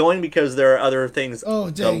just keep going because there are other things. Oh,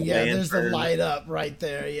 dang, yeah, there's the light up right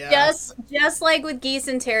there, yeah. Just like with Geese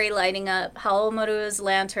and Terry lighting up, Haohmaru's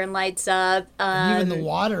lantern lights up. And even the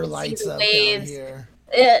water lights up down here.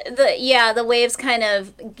 The waves kind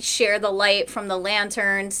of share the light from the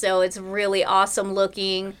lantern, so it's really awesome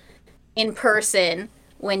looking in person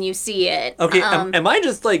when you see it. Okay, am I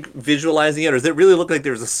just like visualizing it, or does it really look like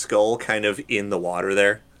there's a skull kind of in the water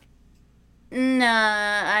there?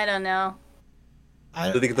 Nah, I don't know.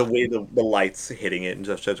 I think the way the light's hitting it in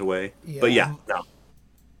just such a way. Yeah. But yeah, no.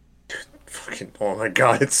 Fucking, oh my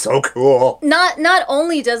god, it's so cool. Not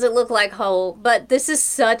only does it look like Ho, but this is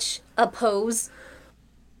such a pose.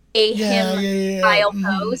 Him style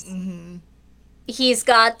pose. Mm-hmm. He's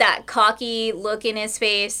got that cocky look in his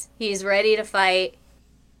face. He's ready to fight.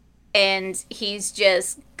 And he's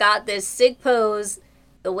just got this sick pose.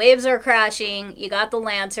 The waves are crashing. You got the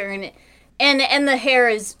lantern. And the hair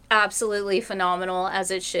is absolutely phenomenal,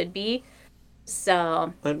 as it should be.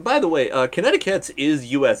 So. And by the way, Connecticut's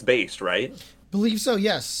is U.S. based, right? Believe so,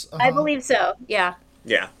 yes. I believe so, yeah.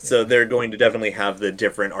 Yeah, so they're going to definitely have the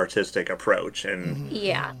different artistic approach, and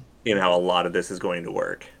in how a lot of this is going to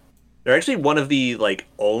work. They're actually one of the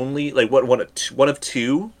only one of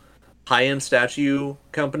two high-end statue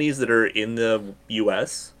companies that are in the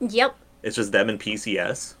U.S. Yep. It's just them and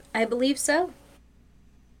PCS. I believe so.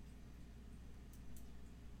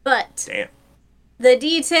 But damn, the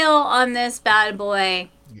detail on this bad boy,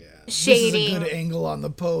 shading. This is a good angle on the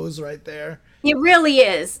pose right there. It really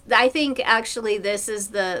is. I think actually this is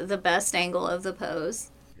the best angle of the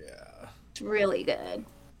pose. Yeah. It's really good.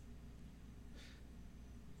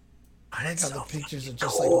 I like how the pictures are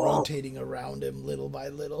just like rotating around him little by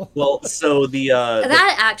little. Well, so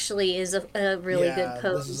that actually is a really good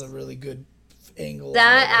pose. This is a really good angle.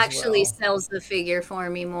 That actually sells the figure for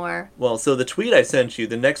me more. Well, so the tweet I sent you,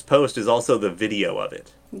 the next post is also the video of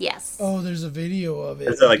it. Yes. Oh, there's a video of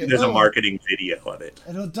it. There's a marketing video of it.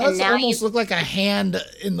 And it does almost look like a hand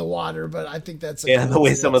in the water, but I think that's the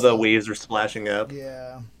way some of the waves are splashing up.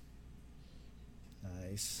 Yeah.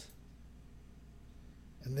 Nice.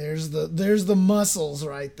 And there's the muscles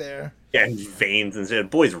right there. Yeah, and veins and shit.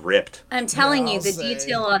 Boy's ripped. I'm telling you, the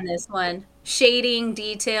detail on this one, shading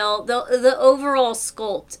detail, the overall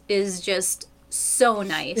sculpt is just so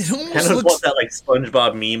nice. It almost kind of looks that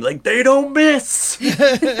SpongeBob meme, like they don't miss.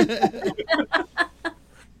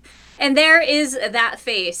 And there is that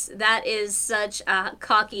face. That is such a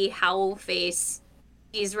cocky howl face.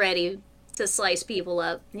 He's ready to slice people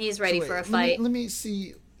up. He's ready for a fight. Let me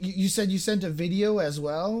see. You said you sent a video as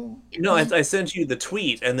well? No, I sent you the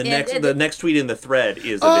tweet, and the next tweet in the thread is a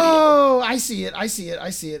video. Oh, I see it.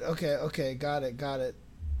 Okay, got it.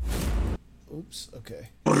 Oops, okay.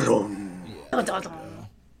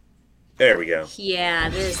 There we go. Yeah,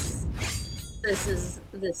 this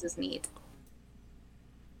is neat.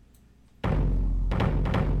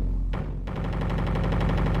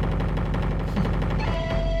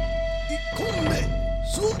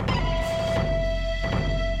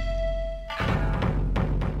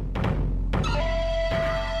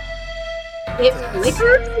 It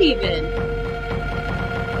flickers even.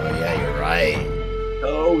 Oh yeah, you're right.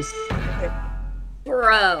 Oh, sick.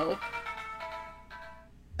 Bro.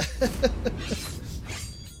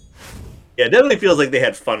 Yeah, it definitely feels like they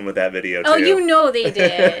had fun with that video, too. Oh, you know they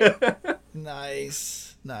did.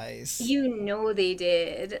 Nice. You know they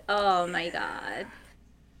did. Oh, my God.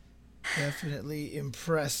 Definitely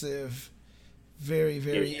impressive. Very,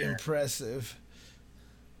 very impressive.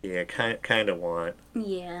 Yeah, kind of want.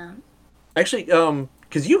 Yeah. Actually,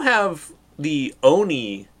 because you have the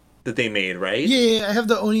Oni that they made, right? Yeah, I have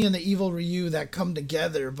the Oni and the Evil Ryu that come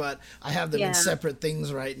together, but I have them in separate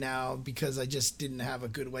things right now because I just didn't have a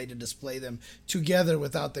good way to display them together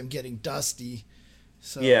without them getting dusty.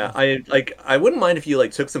 So yeah, I wouldn't mind if you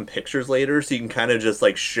took some pictures later so you can kind of just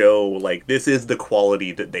show this is the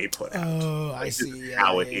quality that they put out. Oh, I see. Yeah,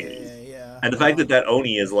 how it is. Yeah. And the fact that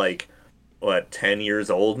Oni is 10 years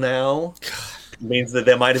old now. God. means that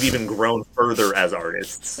they might have even grown further as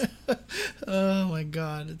artists. Oh my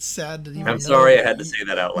god, it's sad to even I'm know sorry I that. had to say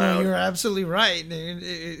that out No, loud. you're absolutely right.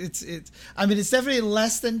 It's. I mean, it's definitely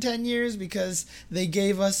less than 10 years because they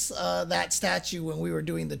gave us that statue when we were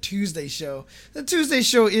doing the Tuesday show. The Tuesday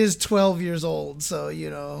show is 12 years old, so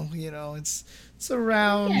it's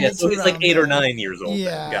around. Yeah, it's so he's like around 8 or that. 9 years old.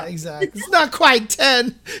 Yeah, exactly. It's not quite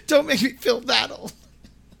 10. Don't make me feel that old.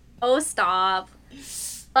 Oh, stop.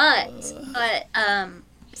 But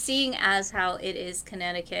seeing as how it is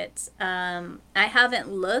Connecticut, I haven't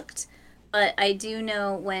looked, but I do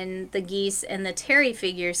know when the Geese and the Terry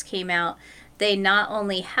figures came out, they not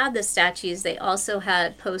only had the statues, they also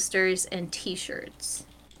had posters and T-shirts.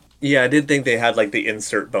 Yeah, I did think they had like the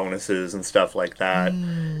insert bonuses and stuff like that.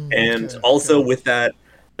 And Okay, also okay. with that,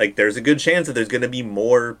 like there's a good chance that there's going to be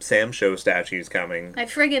more Sam Show statues coming. I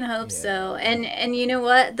friggin' hope so. And you know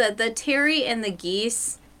what? The Terry and the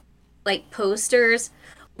Geese like posters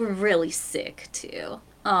were really sick too.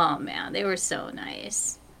 Oh man, they were so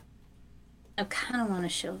nice. I kind of want to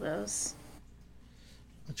show those.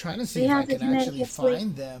 I'm trying to see We if I have the can actually Connecticut Sleep.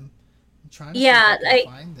 find them. I'm trying to Yeah, see if I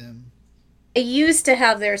can find them. I used to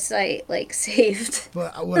have their site like saved.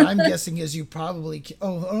 But what I'm guessing is you probably can.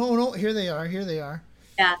 Oh no! Here they are. Here they are.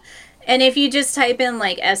 Yeah, and if you just type in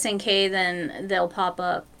like SNK, then they'll pop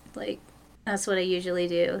up. Like that's what I usually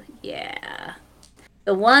do. Yeah,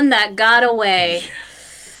 the one that got away.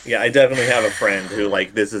 Yeah, I definitely have a friend who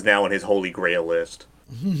like this is now on his holy grail list.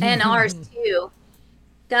 And ours too.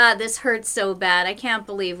 God, this hurts so bad. I can't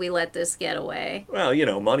believe we let this get away.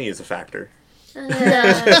 Well, money is a factor.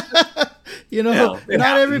 You know, Yeah, it not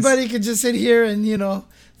happens. everybody can just sit here and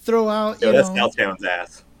throw out. That's Southtown's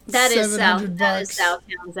ass. That is South. $700 That is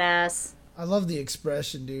Southtown's ass. I love the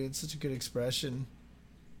expression, dude. Such a good expression.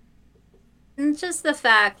 And just the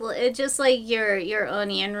fact, it just like your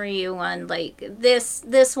Oni and Ryu one, like this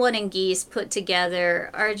one and Geese put together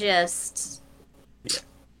are just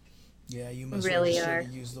Yeah, you must Really really are.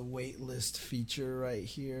 use the wait list feature right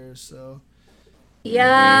here. So,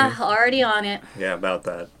 yeah, already on it. Yeah, about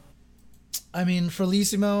that. I mean,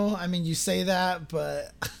 Felissimo. I mean, you say that,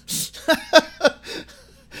 but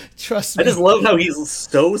trust I me. just love how he's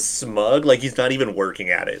so smug, like he's not even working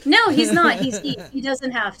at it. No, he's not. He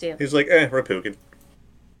doesn't have to. He's like, Rapukin.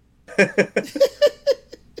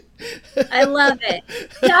 I love it.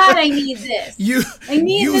 God, I need this. I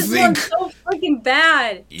need you this one think so freaking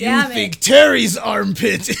bad. you Damn think it. Terry's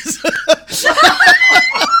armpit is?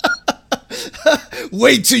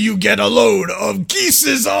 Wait till you get a load of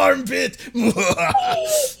Geese's armpit. I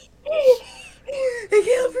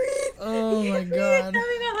can't breathe. Oh my god. I'm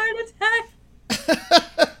having a heart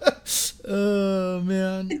attack. Oh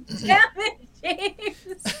man. Damn it,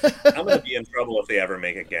 James. I'm gonna be in trouble if they ever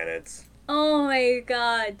make it Genets. Oh my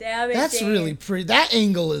god, damn it. That's James. really pretty. That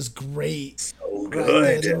angle is great. So Right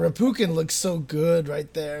there. good. The Rapukin looks so good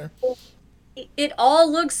right there. It all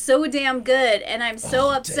looks so damn good, and I'm so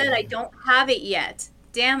Oh, upset damn. I don't have it yet.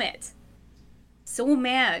 Damn it. So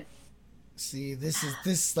mad. See,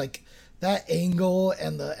 this like that angle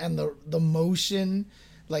and the motion,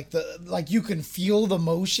 like you can feel the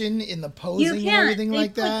motion in the You posing and can't. everything They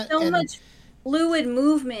like put that. so and much fluid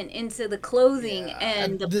movement into the clothing Yeah,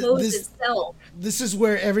 and the th- pose this- itself. this is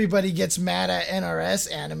where everybody gets mad at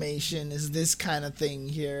NRS animation. Is this kind of thing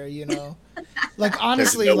here? Like There's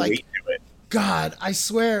honestly, no like. weight to it. God, I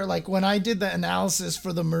swear, like when I did the analysis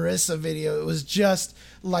for the Marissa video, it was just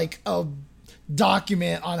like a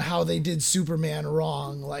document on how they did Superman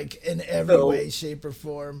wrong, like in every So- way, shape, or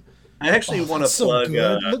form. I actually want to that's so plug.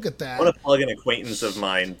 good. Look at that. I want to plug an acquaintance of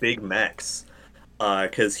mine, Big Mex,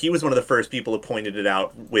 because he was one of the first people who pointed it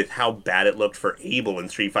out with how bad it looked for Abel in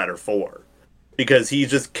Street Fighter 4. Because he's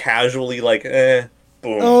just casually like, boom.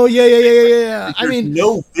 Oh yeah. I There's mean,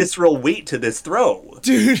 no visceral weight to this throw.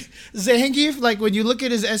 dude, Zangief, like when you look at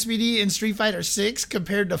his SBD in Street Fighter 6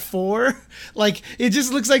 compared to 4, like it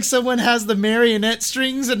just looks like someone has the marionette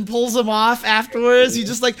strings and pulls them off afterwards. He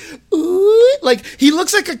just like, ooh, like he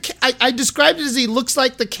looks like I described it as he looks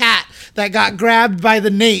like the cat that got grabbed by the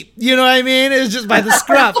nape. You know what I mean? It's just by the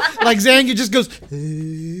scruff. Like Zangief just goes,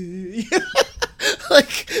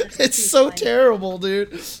 like it's so terrible,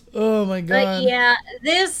 dude. Oh my god. But yeah,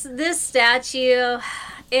 this statue,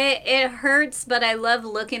 it hurts, but I love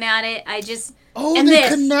looking at it. Oh, and they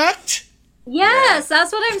this. connect? Yes,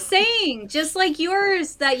 that's what I'm saying. Just like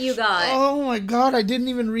yours that you got. Oh my god, I didn't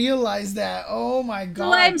even realize that. Oh my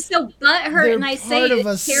god. So I'm so butthurt, They're and I say part of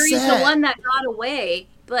a Terry's set. the one that got away.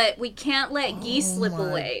 but we can't let geese slip my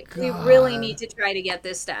away. We really God. need to try to get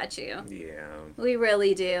this statue. Yeah. We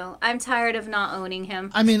really do. I'm tired of not owning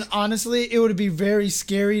him. I mean, honestly, it would be very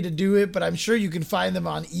scary to do it, but I'm sure you can find them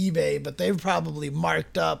on eBay, but they've probably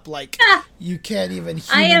marked up like you can't even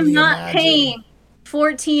I humanly am not imagine. paying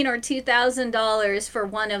 $1,400 or $2,000 for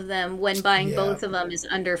one of them when buying Yeah. both of them is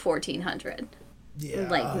under $1,400. Yeah.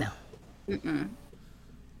 Like, no. Mm-mm.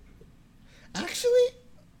 Actually,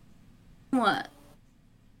 What?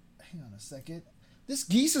 hang on a second. This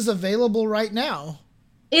geese is available right now.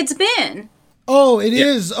 It's been. Oh, it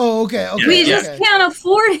is. Oh, okay. Okay. We Yeah. just okay. can't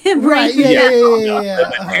afford him Right. right Yeah. now. Yeah.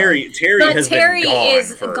 But Uh-huh. Terry But has Terry been gone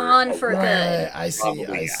is for gone a for while. good. Right. I see. Probably,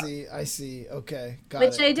 I yeah. see. I see. Okay. Got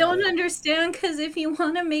Which it. I got don't it. understand, because if you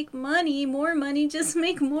want to make more money, just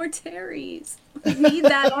make more Terrys. We need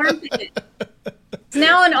that armpit. It's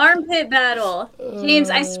now an armpit battle. James,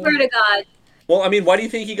 I swear to God. Well, I mean, why do you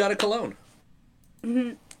think he got a cologne?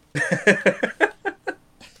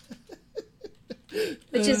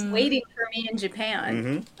 Which is waiting for me in Japan.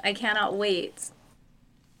 Mm-hmm. I cannot wait.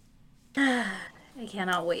 I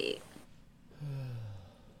cannot wait.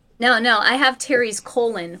 No, I have Terry's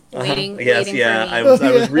colon waiting, Yes, waiting yeah. for me.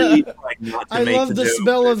 I was really trying not to I make love the joke,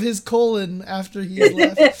 smell but of his colon after he's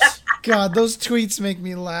left. God, those tweets make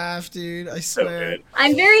me laugh, dude. I so swear. good.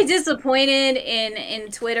 I'm very disappointed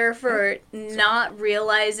in Twitter for not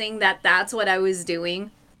realizing that that's what I was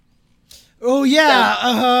doing. Oh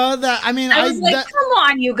yeah, That I mean, I was like, come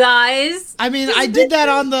on, you guys. I mean, I did that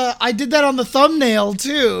on the thumbnail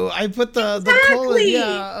too. I put the colon, Exactly.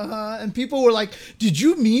 yeah, and people were like, "Did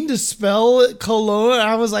you mean to spell cologne?" And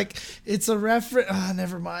I was like, "It's a reference."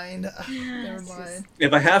 Never mind. Never mind.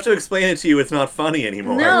 If I have to explain it to you, it's not funny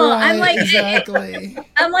anymore. No. I'm like- exactly.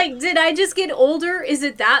 I'm like, did I just get older? Is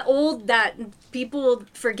it that old that people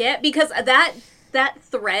forget? Because that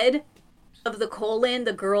thread of the colon,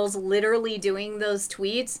 the girls literally doing those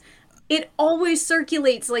tweets, it always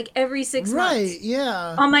circulates like every 6 months Right.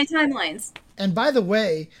 Yeah. on my timelines. And by the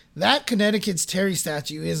way, that Connecticut's Terry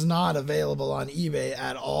statue is not available on eBay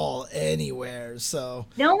at all anywhere. So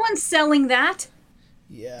No one's selling that.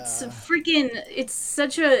 yeah. It's freaking. It's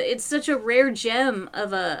such a rare gem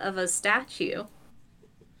of a statue.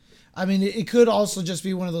 I mean, it could also just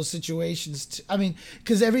be one of those situations. I mean,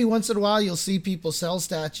 because every once in a while you'll see people sell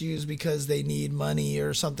statues because they need money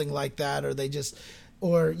or something like that, or they just,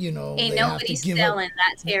 or you know, Ain't they have to nobody give selling up.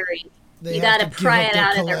 that Terry. They You have gotta to give pry up it their out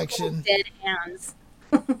of their collection. cold dead hands.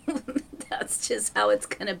 That's just how it's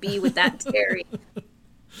gonna be with that Terry.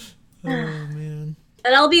 Oh man,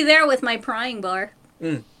 But I'll be there with my prying bar.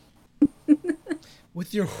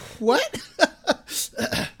 with your what?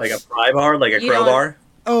 Like a pry bar, like a You don't- crowbar.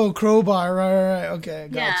 Oh, crowbar. Right. Okay,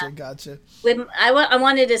 gotcha, Yeah. gotcha. With I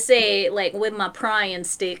wanted to say like with my prying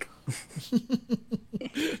stick.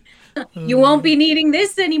 You won't be needing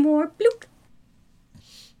this anymore. Bloop.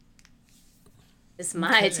 It's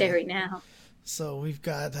my Okay. Terry now. So we've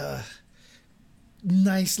got a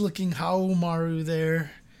nice looking Haohmaru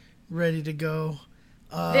there, ready to go.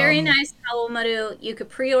 Very nice, Haohmaru. You could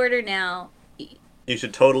pre-order now. You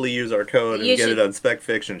should totally use our code and You get should- it on Spec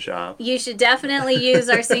Fiction Shop. You should definitely use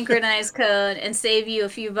our synchronized code and save you a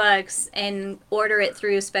few bucks and order it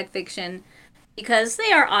through Spec Fiction because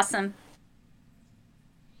they are awesome.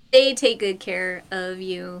 They take good care of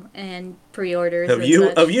you and pre-orders Of and you,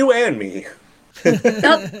 such. of you and me.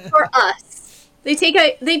 For us. They take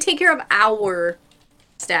care of our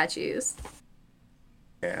statues.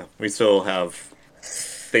 Yeah, we still have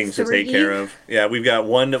things to take 3? care of. Yeah, we've got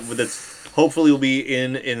one that's hopefully will be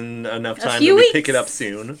in enough A time few that we weeks. pick it up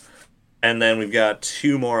soon, and then we've got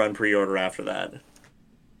 2 more on pre-order after that.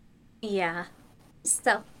 Yeah.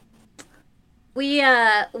 So we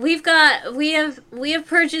have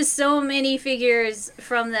purchased so many figures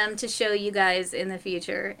from them to show you guys in the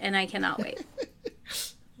future, and I cannot wait.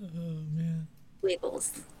 Oh man.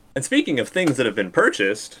 Wiggles. And speaking of things that have been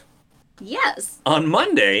purchased, Yes, on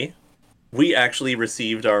Monday we actually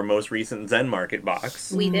received our most recent Zen Market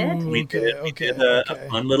box. we did. We did Okay. a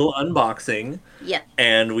fun little unboxing. Yeah.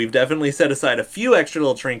 And we've definitely set aside a few extra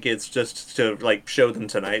little trinkets just to like show them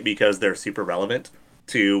tonight because they're super relevant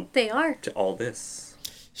to They are. all this.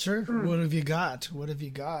 Sure. What have you got? What have you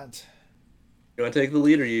got? You want to take the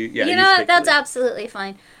lead, or you? Yeah, You you know take what? the That's lead. absolutely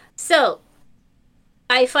fine. So,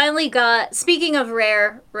 I finally got. Speaking of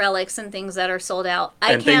rare relics and things that are sold out,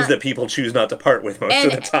 I And can't. things that people choose not to part with most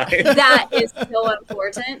and of the time. that is so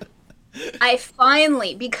important. I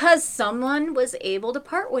finally, because someone was able to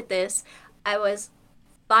part with this, I was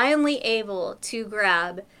finally able to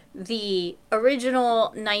grab the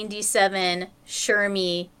original 97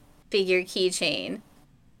 Shermie figure keychain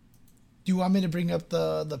Do you want me to bring up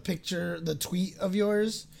the picture, the tweet of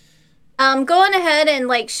yours? Go on ahead and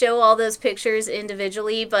like show all those pictures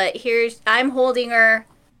individually, but I'm holding her.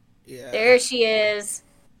 Yeah. There she is.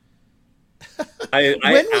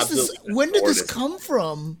 When did this come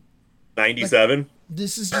from? 97. Like,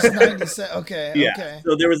 this is just 97. Okay. Yeah. Okay.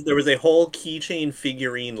 So there was a whole keychain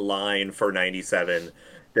figurine line for 97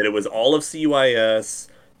 that it was all of CYS,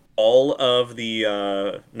 all of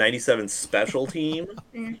the 97 special team.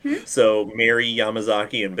 Mm-hmm. So Mary,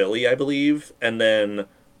 Yamazaki, and Billy, I believe, and then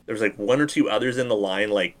there's like one or two others in the line,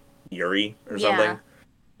 like Yuri or something.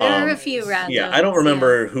 There are a few random. Yeah, I don't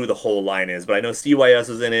remember who the whole line is, but I know CYS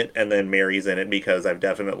is in it, and then Mary's in it because I've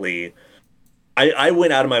definitely. I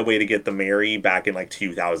went out of my way to get the Mary back in like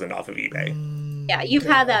 2000 off of eBay. Yeah, you've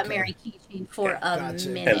had that Mary keychain for a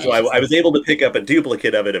minute. And so I was able to pick up a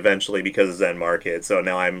duplicate of it eventually because of Zen Market, so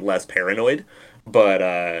now I'm less paranoid.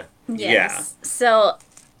 But, yeah. So,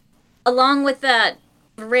 along with that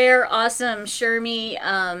rare, awesome Shermie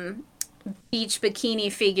beach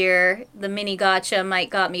bikini figure, the mini gotcha Mike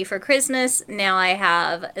got me for Christmas, now I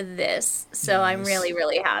have this. So nice. I'm really,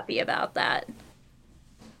 really happy about that.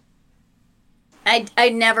 I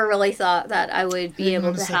never really thought that I would be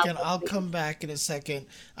able to have. I'll come back in a second.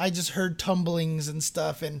 I just heard tumblings and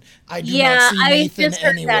stuff, and I do not see Nathan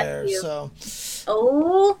anywhere. So,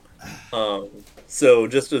 so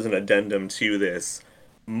just as an addendum to this,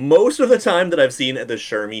 most of the time that I've seen at the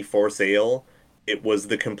Shermie for sale, it was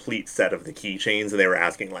the complete set of the keychains, and they were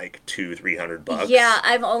asking like $200-300. Yeah,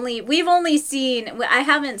 we've only seen. I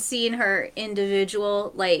haven't seen her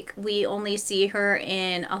individual. Like we only see her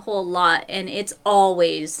in a whole lot, and it's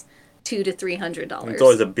always $200 to $300. It's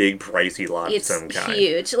always a big pricey lot of some kind.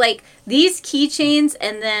 It's huge. Like these keychains,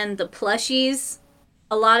 and then the plushies.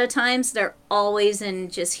 A lot of times they're always in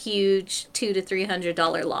just huge $200 to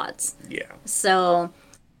 $300 lots. Yeah. So.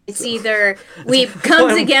 It's either we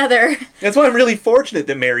come together. That's why I'm really fortunate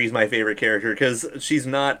that Mary's my favorite character, because she's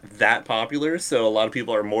not that popular, so a lot of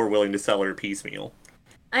people are more willing to sell her piecemeal.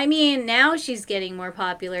 I mean, now she's getting more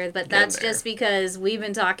popular, but that's just because we've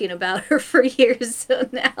been talking about her for years, so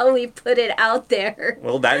now we put it out there.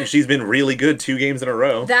 Well, that and she's been really good 2 games in a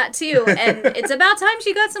row. That too, and it's about time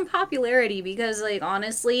she got some popularity, because, like,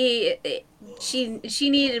 honestly, she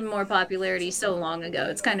needed more popularity so long ago.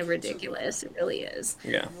 It's kind of ridiculous. It really is.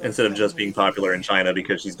 Yeah, instead of just being popular in China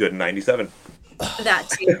because she's good in 97. That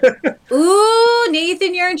too. Ooh,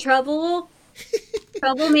 Nathan, you're in trouble.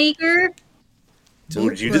 Troublemaker. Ooh,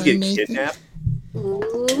 did you just get kidnapped? Ooh,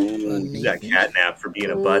 you got catnapped for being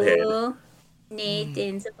a butthead.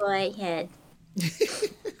 Nathan's a butthead.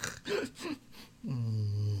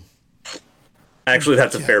 Actually,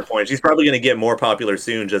 that's a fair point. She's probably going to get more popular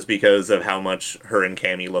soon just because of how much her and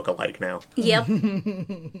Cammy look alike now. Yep.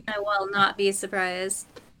 I will not be surprised.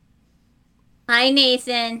 Hi,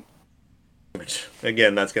 Nathan. Which,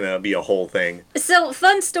 again, that's going to be a whole thing. So,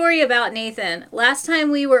 fun story about Nathan. Last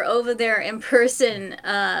time we were over there in person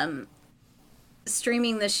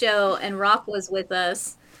streaming the show and Rock was with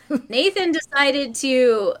us, Nathan decided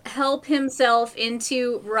to help himself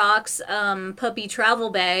into Rock's puppy travel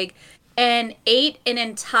bag and ate an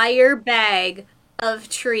entire bag of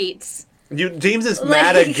treats. James is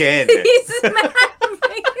mad again. He's mad.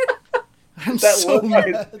 I'm so mad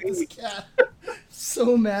at this cat.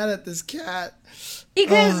 So mad at this cat.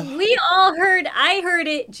 Because we all I heard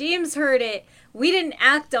it, James heard it. We didn't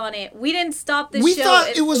act on it. We didn't stop the show. We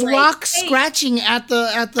thought it was Rock scratching at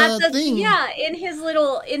the thing. Yeah, in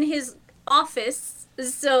his office.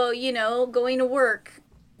 So, going to work.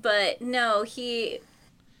 But no, it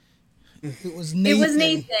was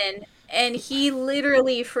Nathan. And he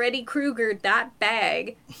literally Freddy Kruegered that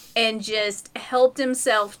bag and just helped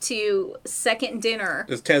himself to second dinner.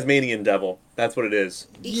 It's Tasmanian Devil. That's what it is.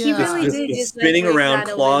 Yeah. He really did just spinning around,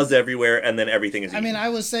 claws everywhere, and then everything is eaten. I mean, I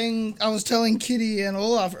was telling Kitty and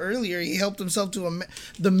Olaf earlier, he helped himself to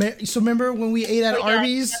so remember when we ate at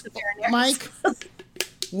Arby's, Mike?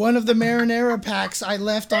 One of the marinara packs I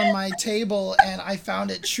left on my table, and I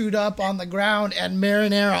found it chewed up on the ground and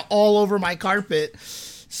marinara all over my carpet.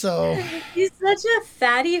 So he's such a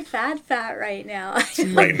fatty fat right now.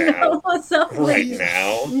 Right now,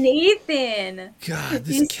 Nathan. God,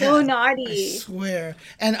 this he's cat, so naughty. I swear.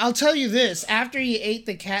 And I'll tell you this: after he ate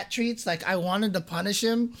the cat treats, like I wanted to punish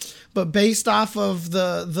him, but based off of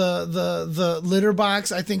the litter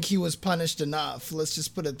box, I think he was punished enough. Let's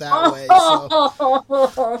just put it that way.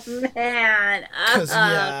 Oh man! Because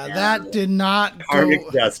that did not karmic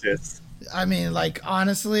justice. I mean, like,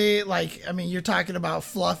 honestly, you're talking about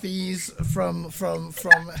fluffies from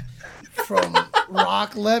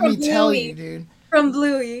Rock. Let me tell you, dude. from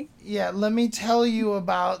Bluey. Yeah, let me tell you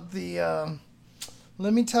about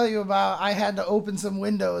I had to open some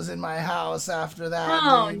windows in my house after that.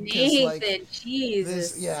 Oh, Dude, 'cause, Nathan,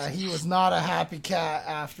 Jesus. he was not a happy cat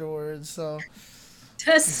afterwards, so.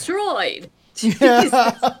 Destroyed.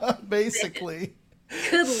 Yeah, basically.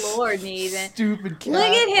 Good Lord, Nathan. Stupid cat. Look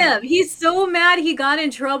at him. He's so mad he got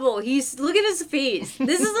in trouble. Look at his face.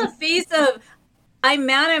 This is a face of, I'm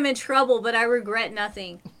mad I'm in trouble, but I regret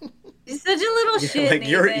nothing. He's such a little shit, like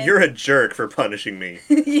Nathan. you're a jerk for punishing me.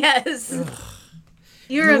 Yes.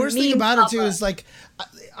 You're The a worst thing mean about papa. it too is like,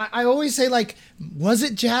 I always say like, was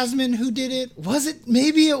it Jasmine who did it?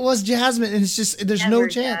 Maybe it was Jasmine, and it's just there's no Never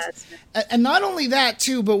chance. Jasmine. And not only that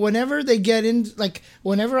too, but whenever they get in, like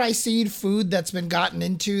whenever I see food that's been gotten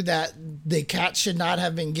into that the cat should not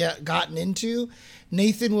have been gotten into,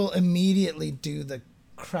 Nathan will immediately do the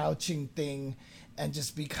crouching thing and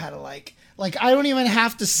just be kind of like I don't even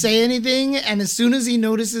have to say anything, and as soon as he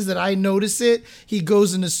notices that I notice it, he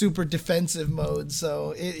goes into super defensive mode.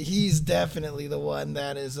 So he's definitely the one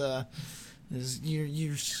that is you're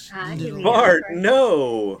little- Bart,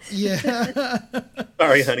 no. yeah.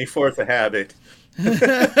 Sorry, honey, force a habit.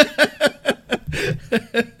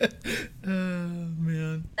 Oh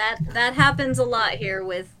man. That happens a lot here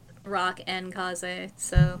with Rock and Kaze,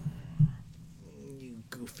 so. You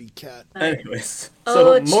goofy cat. Anyways,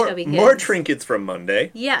 Oh, so chubby more kids. trinkets from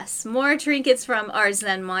Monday, Yes, more trinkets from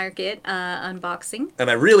Arslan Market unboxing. and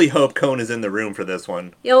I really hope Cone is in the room for this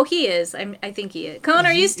one. Oh, he is. I think he is. Cone,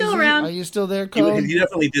 are you still around? Are you still there, He Cone?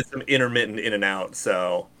 definitely did some intermittent in and out,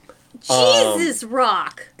 so Jesus,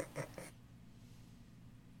 Rock.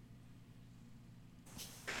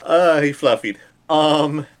 he fluffied.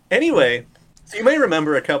 Anyway, so you may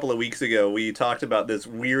remember a couple of weeks ago we talked about this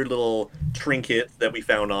weird little trinket that we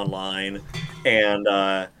found online,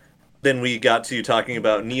 and then we got to talking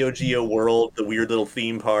about Neo Geo World, the weird little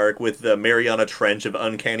theme park with the Mariana Trench of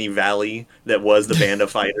Uncanny Valley that was the Band of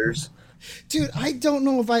Fighters. Dude, I don't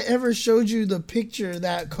know if I ever showed you the picture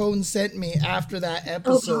that Cone sent me after that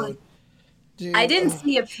episode. Dude, I didn't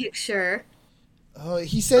see a picture. Oh,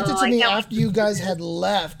 he sent it to I me can't- after you guys had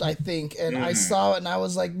left, I think, and I saw it and I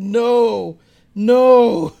was like, no.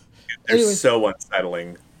 They're Anyways, so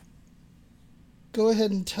unsettling. go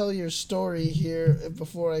ahead and tell your story here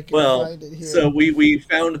before I can Well, find it here. so we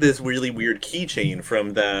found this really weird keychain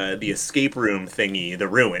from the escape room thingy, the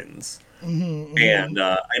ruins. And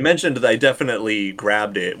I mentioned that I definitely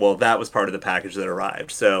grabbed it. Well, that was part of the package that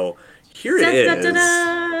arrived. So here it is.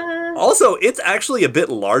 Da-da-da-da. Also, it's actually a bit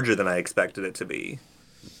larger than I expected it to be.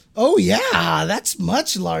 Oh yeah, that's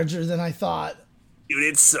much larger than I thought. Dude,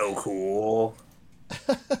 it's so cool.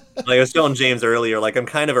 Like I was telling James earlier, like I'm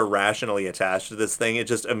kind of irrationally attached to this thing. It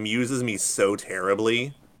just amuses me so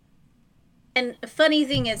terribly. And funny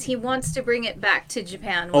thing is, he wants to bring it back to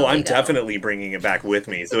Japan. Oh, when we I'm go. definitely bringing it back with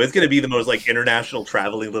me. So it's going to be the most like international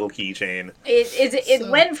traveling little keychain. It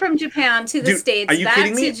went from Japan to the Dude, States. are you back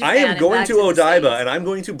kidding to me? Japan, I am and going back to the Odaiba States. and I'm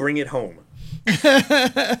going to bring it home.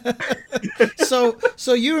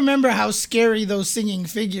 So you remember how scary those singing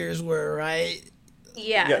figures were, right?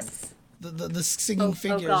 Yes. The singing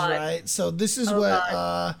figures, God. right? So this is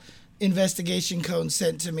what Investigation Cone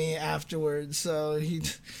sent to me afterwards. So he.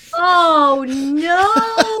 Oh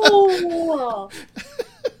no!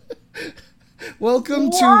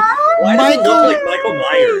 Welcome to Why does it Michael. look like Michael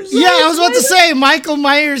Myers? Yeah, I was about to say Michael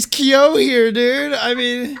Myers Kyo here, dude. I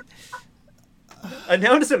mean,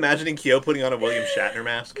 Now I'm just imagining Kyo putting on a William Shatner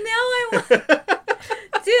mask. Now I want.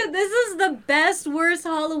 Dude, this is the best, worst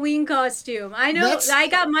Halloween costume. I know. I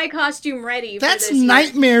got my costume ready. that's for this year.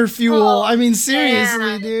 nightmare fuel. Oh, I mean, seriously,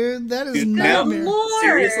 man. dude, that is Dude, now, nightmare. Lord.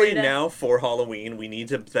 seriously, now for Halloween, we need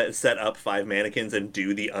to set up 5 mannequins and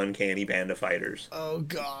do the Uncanny Band of Fighters. Oh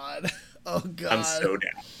god. Oh god. I'm so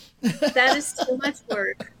down. That is too much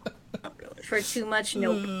work Not really. for too much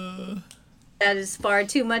nope. That is far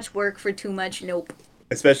too much work for too much nope.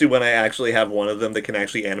 Especially when I actually have one of them that can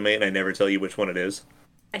actually animate and I never tell you which one it is.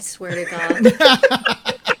 I swear to God.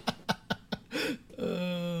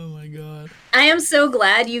 Oh my god. I am so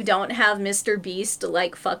glad you don't have Mr. Beast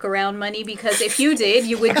like fuck around money, because if you did,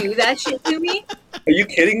 you would do that shit to me. Are you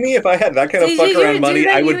kidding me? If I had that kind of You fuck would around do money,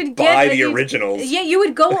 that, I you would get- buy the you- originals. Yeah, you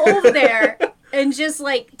would go over there and just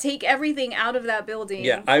like take everything out of that building.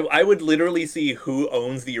 Yeah, I would literally see who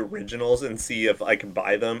owns the originals and see if I can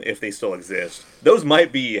buy them if they still exist. Those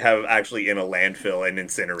might have actually in a landfill and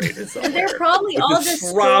incinerated somewhere. They're probably which all is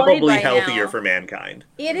destroyed probably by healthier now. for mankind.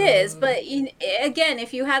 It is, but again,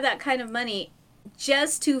 if you had that kind of money,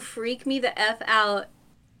 just to freak me the F out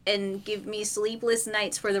and give me sleepless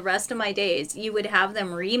nights for the rest of my days, you would have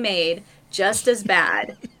them remade just as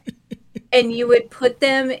bad. and you would put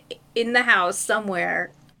them in the house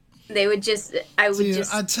somewhere. They would just, I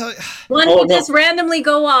tell you, one would just randomly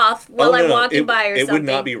go off while I'm walking by or something. It would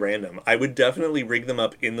not be random. I would definitely rig them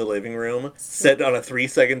up in the living room, set on a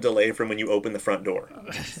 3-second delay from when you open the front door.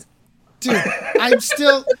 Dude, I'm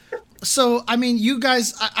still. So, I mean, you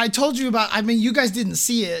guys, I told you about, I mean, you guys didn't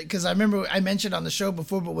see it because I remember I mentioned on the show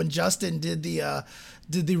before, but when Justin did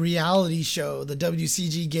the reality show, the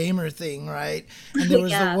WCG gamer thing, right? And there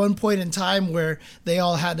was the one point in time where they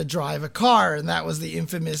all had to drive a car, and that was the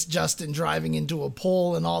infamous Justin driving into a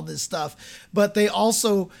pole and all this stuff. But they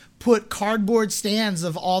also put cardboard stands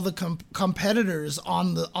of all the competitors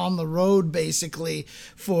on the road, basically,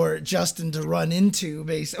 for Justin to run into,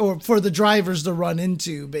 or for the drivers to run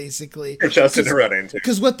into, basically. For Justin to run into.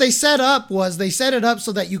 Because what they set up was they set it up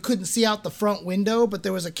so that you couldn't see out the front window, but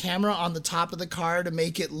there was a camera on the top of the car to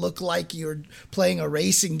make it look like you're playing a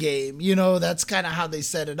racing game. You know, that's kind of how they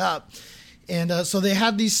set it up. And so they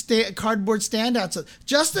had these cardboard standouts.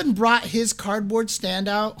 Justin brought his cardboard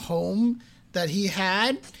standout home that he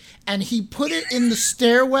had, and he put it in the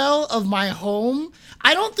stairwell of my home.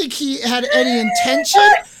 I don't think he had any intention,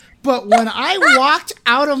 but when I walked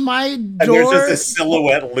out of my door... And there's just a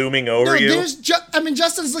silhouette looming over you.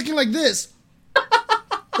 Justin's looking like this.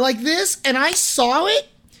 Like this, and I saw it,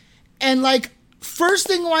 and like, first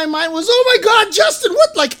thing in my mind was, oh my God, Justin,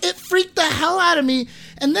 what? Like, it freaked the hell out of me.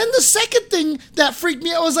 And then the second thing that freaked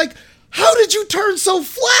me out was like, how did you turn so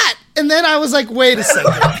flat? And then I was like, wait a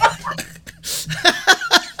second.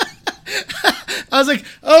 I was like,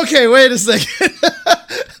 okay, wait a second.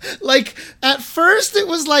 Like, at first it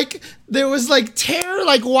was like, there was like terror,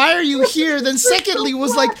 like, why are you here? Then secondly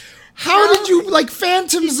was like, how did you, like,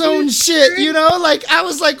 Phantom Zone shit, you know? Like, I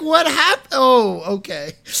was like, what happened? Oh,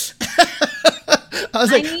 okay.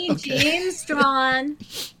 I need James drawn.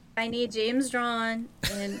 I need James drawn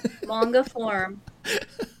in manga form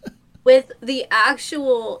with the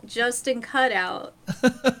actual Justin cutout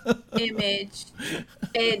image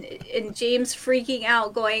and James freaking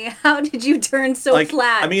out going, how did you turn so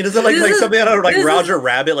flat? I mean, is it like something out of like Roger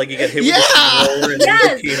Rabbit, like you get hit with a roller and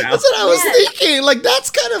then it came out? That's what I was thinking. Like, that's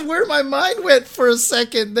kind of where my mind went for a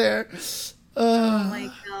second there. Oh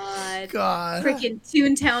my God. Freaking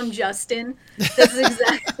Toontown Justin. That's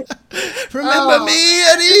exactly. Remember me,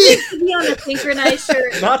 Eddie? Be on a synchronized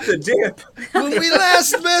shirt. Not the dip. When we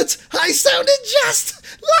last met, I sounded just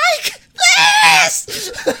like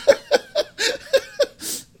this.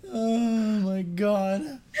 Oh my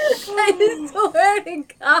God. I swear to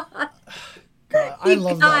God. I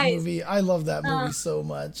love that movie. I love that movie so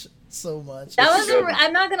much. So much. That was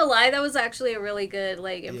I'm not gonna lie, that was actually a really good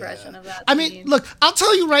impression of that. I mean, look, I'll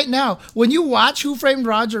tell you right now, when you watch Who Framed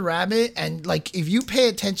Roger Rabbit, and like if you pay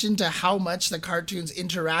attention to how much the cartoons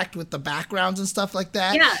interact with the backgrounds and stuff like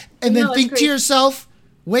that, and then think to yourself,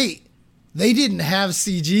 wait, they didn't have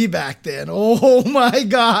CG back then. Oh my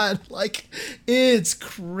God. Like, it's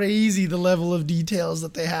crazy the level of details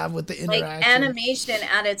that they have with the interaction. Like animation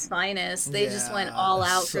at its finest. They just went all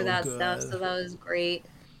out for that stuff, so that was great.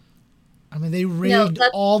 I mean, they rigged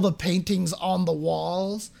all the paintings on the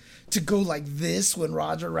walls to go like this when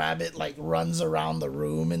Roger Rabbit like runs around the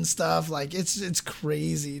room and stuff. Like, it's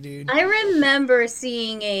crazy, dude. I remember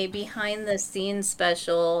seeing a behind the scenes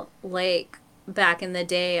special like back in the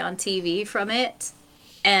day on TV from it,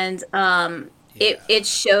 and it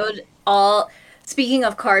showed all. Speaking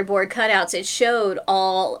of cardboard cutouts, it showed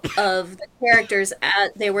all of the characters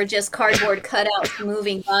they were just cardboard cutouts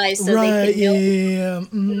moving by, so they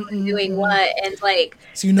could know doing what, and like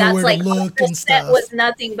so you know that's where like to look and stuff. That was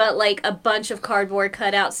nothing but like a bunch of cardboard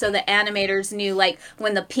cutouts, so the animators knew like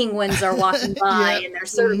when the penguins are walking by and they're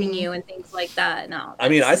serving you and things like that. No, I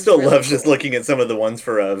mean, I still really love just looking at some of the ones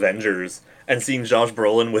for Avengers and seeing Josh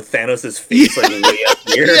Brolin with Thanos' face like way up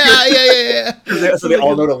here. Yeah. So they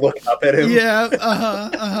all know to look up at him. Yeah.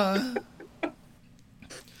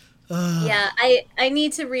 Yeah, I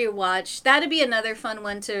need to rewatch. That'd be another fun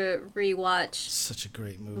one to rewatch. Such a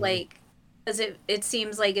great movie. Like, because it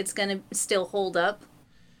seems like it's gonna still hold up,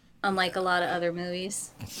 unlike a lot of other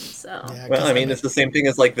movies. So. Yeah, well, I mean, it's the same thing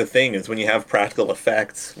as like The Thing. Is when you have practical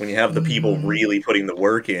effects, when you have the people really putting the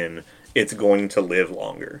work in, it's going to live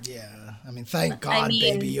longer. Yeah. I mean, thank God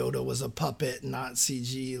Baby Yoda was a puppet, not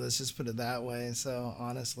CG. Let's just put it that way. So,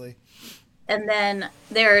 honestly. And then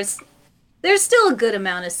there's still a good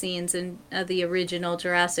amount of scenes in the original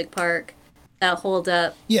Jurassic Park that hold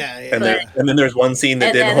up. Yeah. And then there's one scene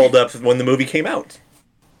that didn't hold up when the movie came out.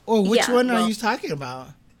 Oh, which one are you talking about?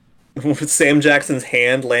 with Sam Jackson's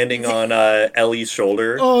hand landing on Ellie's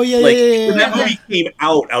shoulder. Oh, yeah, like, yeah. When that movie came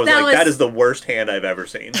out, I was That like, that was- is the worst hand I've ever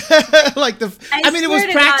seen. Like I mean, it swear was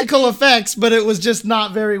to practical God. effects, but it was just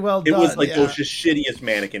not very well It done. was like yeah. the shittiest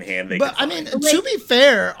mannequin hand they But could I find. mean, to be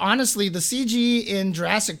fair, honestly, the CG in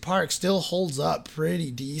Jurassic Park still holds up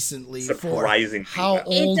pretty decently Surprisingly for how well.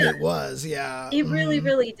 old It it, does. was. Yeah, It really,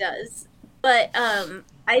 really does. But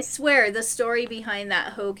I swear the story behind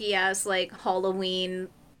that hokey ass like Halloween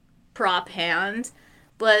prop hand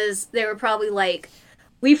was they were probably like,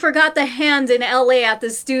 we forgot the hand in LA at the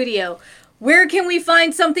studio. Where can we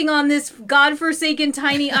find something on this godforsaken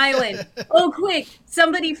tiny island? Oh, quick!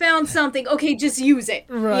 Somebody found something. Okay, just use it.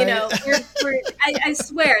 Right. You know, I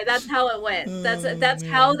swear that's how it went. That's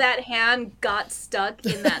how that hand got stuck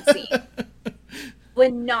in that scene.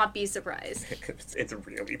 Would not be surprised. It's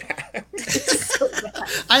really bad. So bad.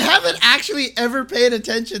 I haven't actually ever paid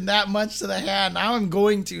attention that much to the hand. Now I'm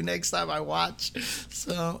going to next time I watch.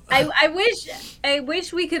 So I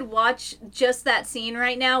wish we could watch just that scene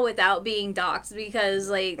right now without being doxxed because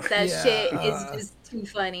like that Yeah. shit is just too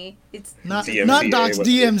funny. It's not DMCA, not docs what's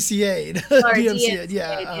it? DMCA'd. or DMCA'd, DMCA'd,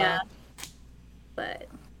 yeah. But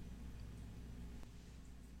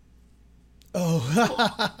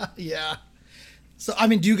Oh, yeah. So, I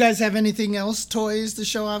mean, do you guys have anything else, toys to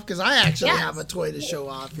show off? Because I actually Yes. have a toy to show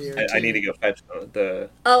off here. I too. need to go fetch the.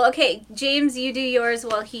 oh, okay, James, you do yours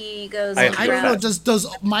while he goes. I on I don't know. route. Does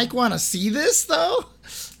Mike want to see this though?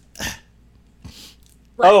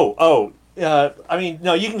 I mean,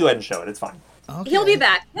 no, you can go ahead and show it. It's fine. Okay. He'll be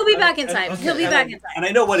back. He'll be back in time. Okay, He'll be and back I- in time. And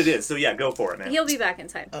I know what it is, so yeah, go for it, man. He'll be back in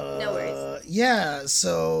time. No worries. Yeah.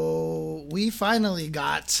 So we finally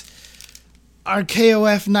got our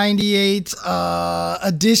KOF 98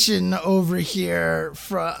 edition over here.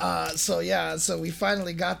 So we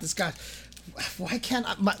finally got this guy. Why can't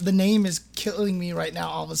the name is killing me right now?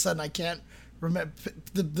 All of a sudden, I can't remember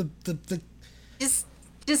the Just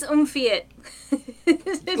oomphy it.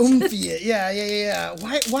 Oomphy. Yeah.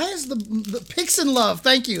 Why is the Pix and Love?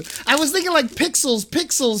 Thank you. I was thinking like pixels,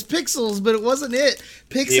 but it wasn't it.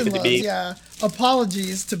 Pix and Love. Yeah.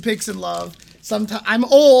 Apologies to Pix and Love. Sometimes I'm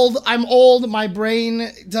old. My brain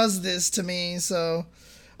does this to me. So,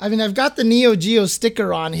 I mean, I've got the Neo Geo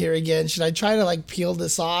sticker on here again. Should I try to like peel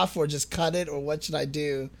this off or just cut it, or what should I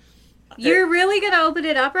do? You're really gonna open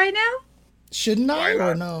it up right now? Shouldn't I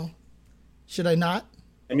Why or not? no? Should I not?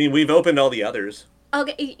 I mean, we've opened all the others.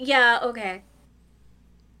 Okay. Yeah. Okay.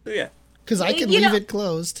 So yeah. Because I can You leave know- it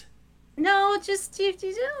closed. No, just you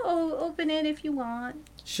open it if you want.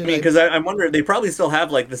 Should I mean, because I'm wondering, they probably still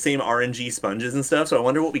have like the same RNG sponges and stuff, so I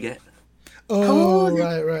wonder what we get. Oh, Oh,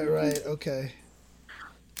 right. Okay.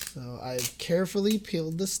 So I've carefully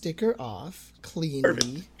peeled the sticker off cleanly.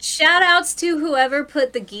 Perfect. Shout outs to whoever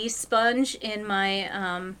put the geese sponge in my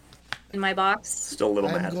box. Still a little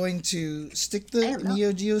I'm mad. going to stick I the don't know.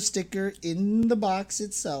 Neo Geo sticker in the box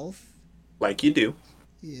itself. Like you do.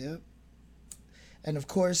 Yep. And of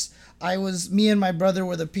course, me and my brother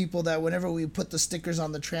were the people that whenever we put the stickers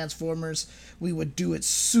on the Transformers, we would do it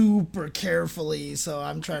super carefully. So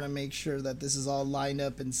I'm trying to make sure that this is all lined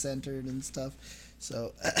up and centered and stuff.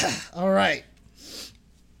 So, all right.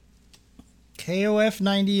 KOF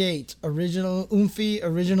 98, original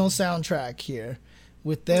soundtrack here.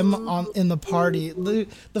 With them in the party.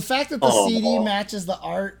 The fact that the CD matches the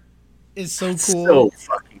art is so cool. So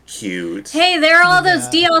fucking cute. Hey, there are all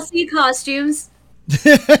those Yeah. DLC costumes.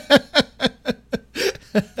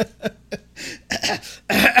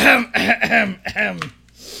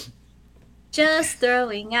 Just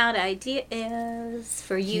throwing out ideas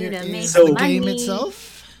for you Here to make is So- the money. game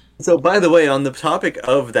itself. So, by the way, on the topic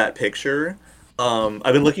of that picture,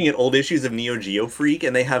 I've been looking at old issues of Neo Geo Freak,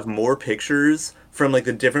 and they have more pictures from like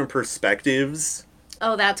the different perspectives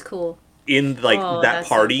Oh, that's cool. in like Oh, that that's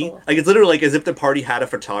so party. cool. Like it's literally like as if the party had a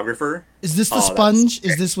photographer. Is this the Oh, that's sponge?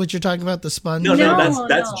 Is sick. this what you're talking about? The sponge? No, No,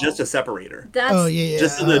 that's no. just a separator. That's Oh yeah.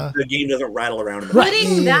 Just so the game doesn't rattle around in the Right. back.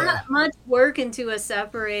 putting Yeah. that much work into a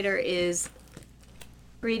separator is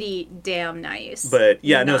pretty damn nice. But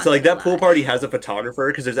yeah, no, Not so like gonna that pool lie. party has a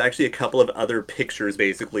photographer because there's actually a couple of other pictures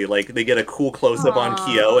basically. Like they get a cool close up on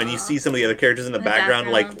Kyo and you see some of the other characters in the The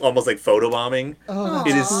background, background. like almost like photobombing. Oh, It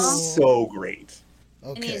is that's cool. so great. need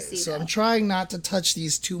Okay, to see so that. I'm trying not to touch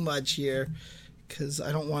these too much here because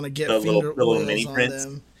I don't want to get The little- finger the little oils mini on prints?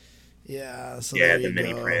 them. Yeah, so Yeah, there the you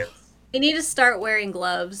mini go. print. We need to start wearing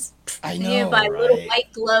gloves. I We know, need to buy little right?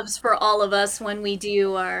 white gloves for all of us when we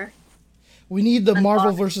do our. We need the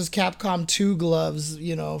Marvel vs. Capcom 2 gloves,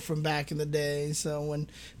 from back in the day. So when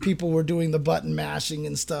people were doing the button mashing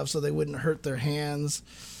and stuff, so they wouldn't hurt their hands.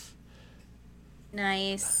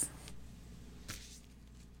 Nice.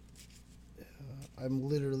 I'm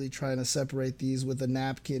literally trying to separate these with a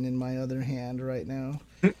napkin in my other hand right now.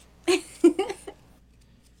 There we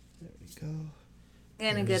go.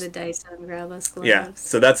 I'm gonna go to Dyson and grab us gloves. Yeah,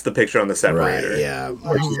 so that's the picture on the separator. Right, yeah.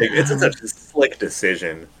 It's such a slick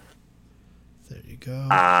decision. There you go.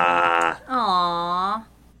 Aww. Aww.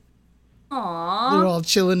 They're all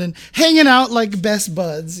chilling and hanging out like best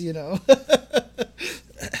buds, you know.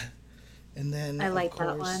 And then, I like of that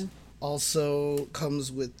course, one. also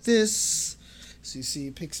comes with this. So you see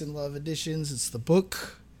Pix and Love Editions. It's the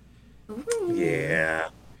book. Ooh. Yeah.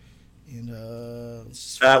 And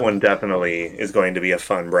that one definitely is going to be a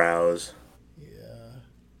fun browse. Yeah.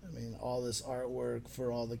 I mean, all this artwork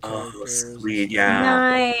for all the characters. Oh, sweet, yeah.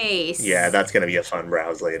 Nice. Yeah, that's going to be a fun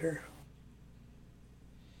browse later.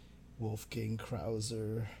 Wolfgang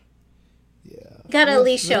Krauser. Yeah. Gotta at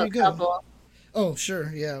least show very a good. couple. Oh,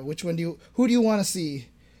 sure. Yeah. Who do you want to see?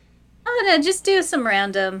 Oh no, just do some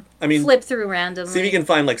random. I mean, flip through randomly. See if you can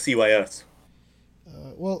find like CYS.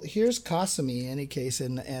 Well, here's Kasumi, in any case,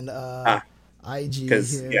 and IG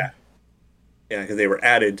here. Yeah, because they were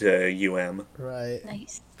added to UM. Right.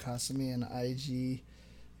 Nice. Kasumi and IG.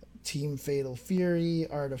 Team Fatal Fury,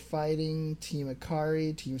 Art of Fighting, Team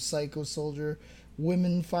Akari, Team Psycho Soldier,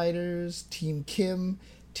 Women Fighters, Team Kim,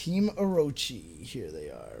 Team Orochi. Here they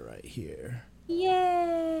are, right here.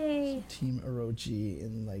 Yay! Team Orochi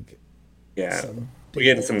in like. Yeah, some we're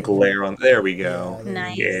getting some glare on. There we go. Yeah,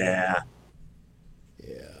 Nice. Yeah.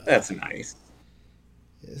 Yeah. That's nice.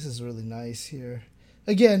 Yeah, this is really nice here.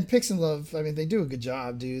 Again, Pix and Love, I mean, they do a good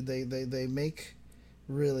job, dude. They make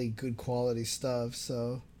really good quality stuff.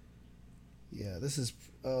 So, yeah, this is...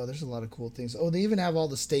 Oh, there's a lot of cool things. Oh, they even have all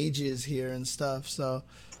the stages here and stuff, so...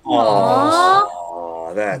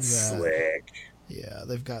 Oh, that's Yeah. slick. Yeah,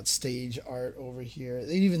 they've got stage art over here. It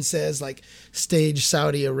even says, like, stage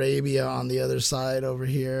Saudi Arabia on the other side over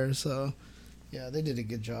here, so... Yeah, they did a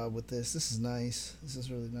good job with this. This is nice. This is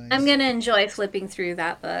really nice. I'm gonna enjoy flipping through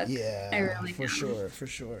that book. Yeah, I really for am. sure, for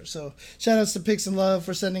sure. So, shout outs to Pix and Love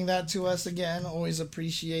for sending that to us again. Always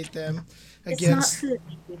appreciate them. It's Again, not food,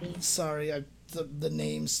 baby. sorry, the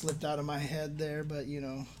name slipped out of my head there, but you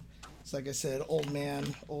know, it's like I said, old man.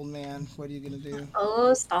 What are you gonna do?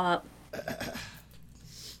 Oh, stop.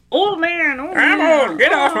 Old man, old Come man. on,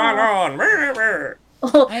 get off my lawn.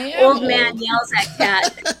 Old man yells at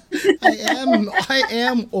cat. I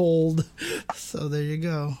am old. So there you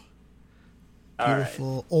go. All right.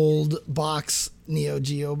 Beautiful old box, Neo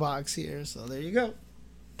Geo box here. So there you go.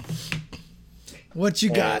 What you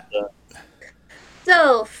got?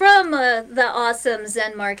 So, from the awesome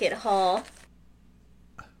Zen Market Hall.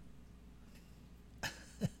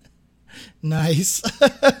 Nice.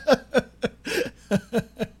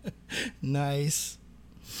 Nice.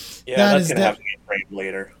 Yeah, That that's is gonna have to get framed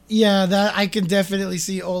later. Yeah, that I can definitely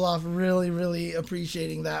see Olaf really, really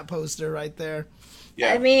appreciating that poster right there.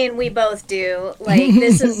 Yeah. I mean, we both do. Like,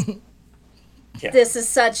 this is Yeah. this is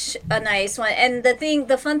such a nice one. And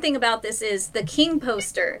the fun thing about this is the King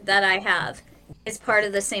poster that I have is part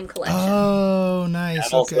of the same collection. Oh, nice.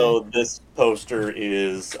 And also, this poster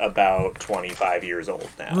is about 25 years old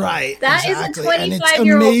now. Right. That exactly. is a And it's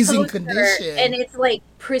 25-year-old amazing poster, condition. and it's like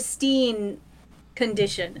pristine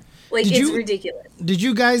condition. Like, Did it's you- ridiculous. Did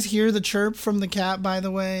you guys hear the chirp from the cat, by the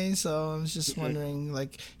way? So I was just wondering,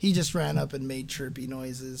 like, he just ran up and made chirpy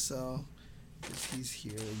noises, so he's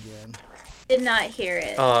here again. Did not hear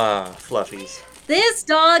it. Fluffies. This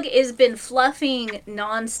dog has been fluffing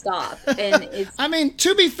nonstop, and it's I mean,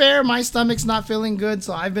 to be fair, my stomach's not feeling good,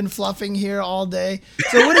 so I've been fluffing here all day.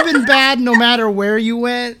 So it would have been bad no matter where you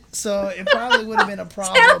went, so it probably would have been a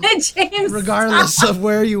problem James. regardless of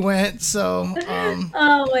where you went. So,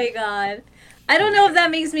 Oh my god. I don't know if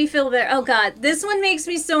that makes me feel better. Oh god, this one makes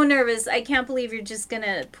me so nervous. I can't believe you're just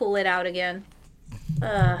gonna pull it out again.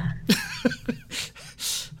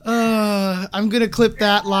 I'm gonna clip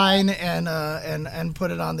that line and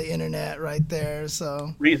put it on the internet right there.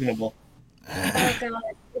 So Reasonable. Oh god.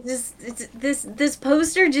 This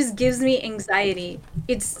poster just gives me anxiety.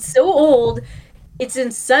 It's so old. It's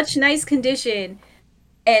in such nice condition.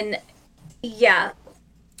 And yeah.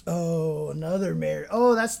 oh, another Mary.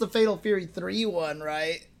 Oh, that's the Fatal Fury 3 one,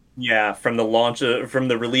 right? Yeah, from the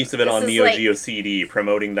release of it This on is Neo like- Geo CD,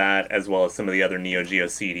 promoting that as well as some of the other Neo Geo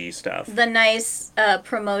CD stuff. The nice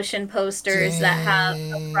promotion posters that have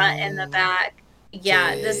the front and the back.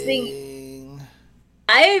 Yeah, this thing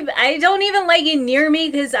Dang. I don't even like it near me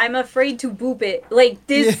because I'm afraid to boop it. Like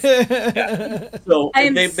this So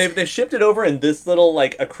I'm they've shipped it over in this little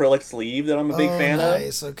like acrylic sleeve that I'm a big fan of,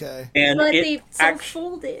 nice. Okay. and but it they so act-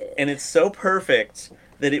 folded. and it's so perfect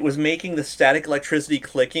that it was making the static electricity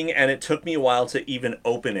clicking, and it took me a while to even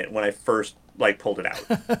open it when I first like pulled it out.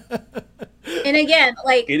 And again,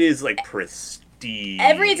 like It is like pristine.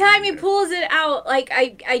 every time he pulls it out, like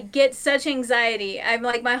I get such anxiety. I'm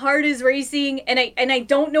like, my heart is racing, and I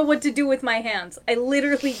don't know what to do with my hands. I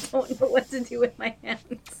literally don't know what to do with my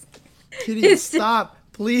hands. Kitty, stop,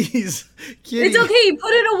 please. Kitty. It's okay.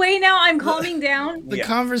 Put it away now. I'm calming down. The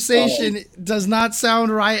conversation does not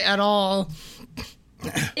sound right at all.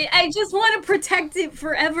 I just want to protect it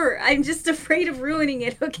forever. I'm just afraid of ruining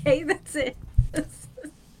it. Okay, that's it.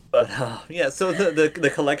 But yeah, so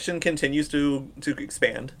the collection continues to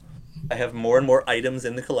expand. I have more and more items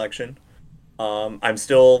in the collection. I'm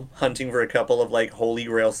still hunting for a couple of like holy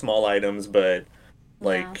grail small items, but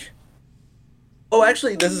like, Yeah. oh,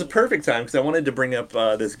 actually, this is a perfect time because I wanted to bring up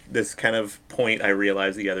this kind of point I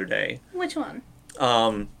realized the other day. Which one?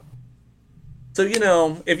 So you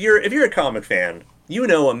know, if you're a comic fan, you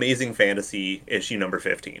know Amazing Fantasy issue number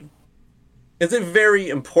 15. It's a very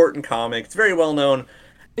important comic. It's very well known.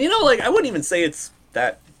 You know, like I wouldn't even say it's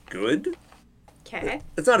that good. Okay.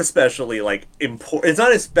 It's not especially like important. It's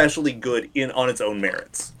not especially good on its own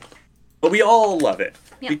merits, but we all love it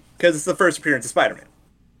because it's the first appearance of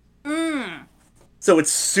Spider-Man. So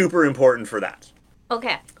it's super important for that.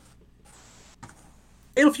 Okay.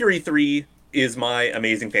 Fatal Fury 3 is my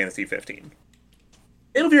Amazing Fantasy 15.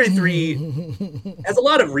 Fatal Fury 3 has a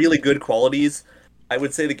lot of really good qualities. I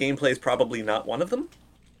would say the gameplay is probably not one of them.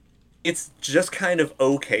 It's just kind of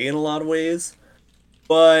okay in a lot of ways,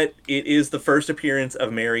 but it is the first appearance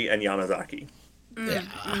of Mary and Yamazaki. Yeah.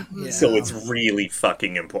 So it's really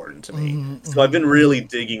fucking important to me. So I've been really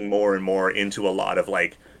digging more and more into a lot of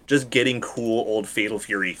like just getting cool old Fatal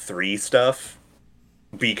Fury 3 stuff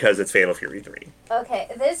because it's Fatal Fury 3. Okay.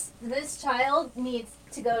 This child needs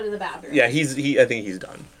to go to the bathroom. Yeah, I think he's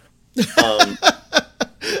done.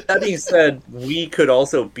 That being said, we could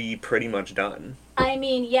also be pretty much done. I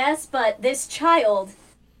mean, yes, but this child,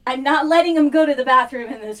 I'm not letting him go to the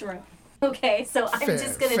bathroom in this room. Okay, so I'm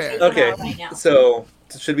just gonna take him Okay, out right now. so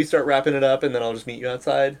should we start wrapping it up and then I'll just meet you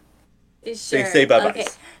outside? Sure. Say bye-bye.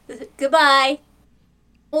 Okay. Goodbye.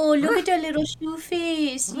 Oh, look at that little shoe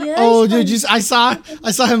face. Yes. Oh, dude, I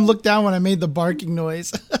saw him look down when I made the barking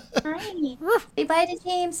noise. Hi. Say bye to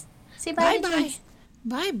James. Say bye to James.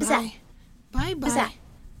 Bye Who's that? bye Who's that?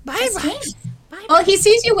 bye That's James. Oh, he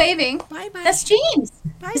sees you waving. bye. That's James.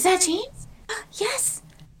 Is that James? Yes.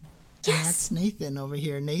 Yes. That's Nathan over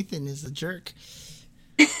here. Nathan is a jerk.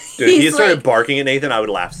 Dude, if he He's started like- barking at Nathan, I would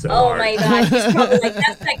laugh so Oh hard. my god. He's probably like,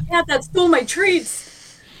 that's that cat that stole my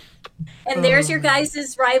treats. And there's your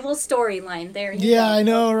guys' rival storyline. There you Yeah, go. I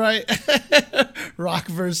know, right? Rock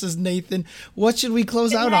versus Nathan. What should we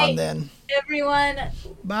close out on night. then? Everyone,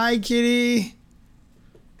 Bye, kitty.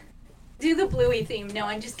 do the Bluey theme. No,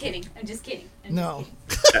 I'm just kidding. No.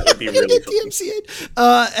 That would be really funny.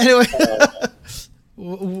 DMCA. Anyway,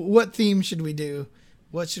 what theme should we do?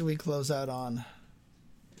 What should we close out on?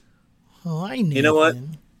 Oh, I know. You know what?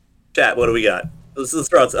 Chat, what do we got? Let's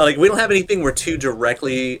throw out, like, we don't have anything we're too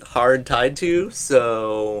directly hard tied to,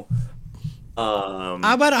 so How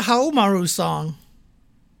about a Haohmaru song?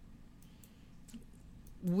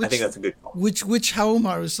 I think that's a good call. Which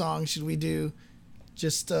Haohmaru song should we do?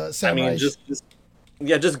 Just Samurai. I mean,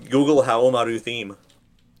 just Google Haohmaru theme.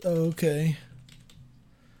 Okay.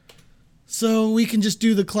 So we can just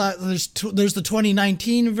do the there's the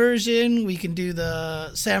 2019 version. We can do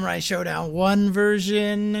the Samurai Showdown 1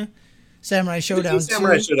 version. Samurai Showdown 2.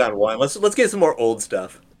 Samurai Showdown 1. Let's get some more old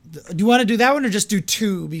stuff. Do you want to do that one or just do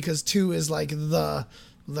 2 because 2 is like the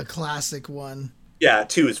classic one? Yeah,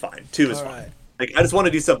 2 is fine. 2 is All fine. right. Like, I just want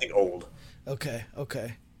to do something old. Okay.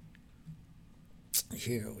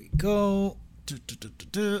 Here we go.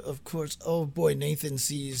 Of course. Oh boy, Nathan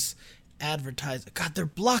sees advertising. God, they're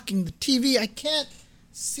blocking the TV. I can't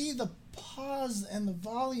see the pause and the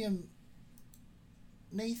volume.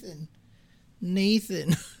 Nathan.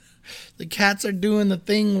 The cats are doing the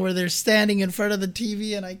thing where they're standing in front of the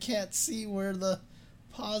TV and I can't see where the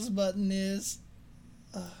pause button is.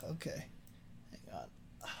 Okay. Hang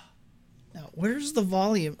on. Now, where's the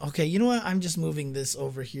volume? Okay, you know what? I'm just moving this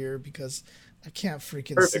over here because I can't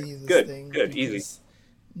freaking Perfect. see this Good. thing. Good. Easy. because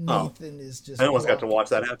Nathan is just. I almost got to watch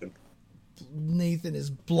that happen. Nathan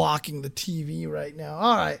is blocking the TV right now.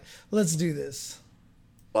 All right, let's do this.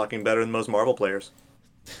 Blocking better than most Marvel players.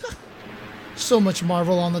 So much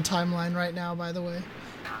Marvel on the timeline right now, by the way.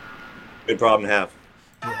 Good problem to have.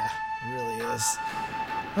 Yeah, it really is.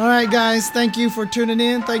 All right, guys. Thank you for tuning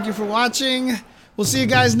in. Thank you for watching. We'll see you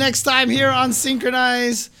guys next time here on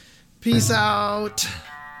Synchronize. Peace out.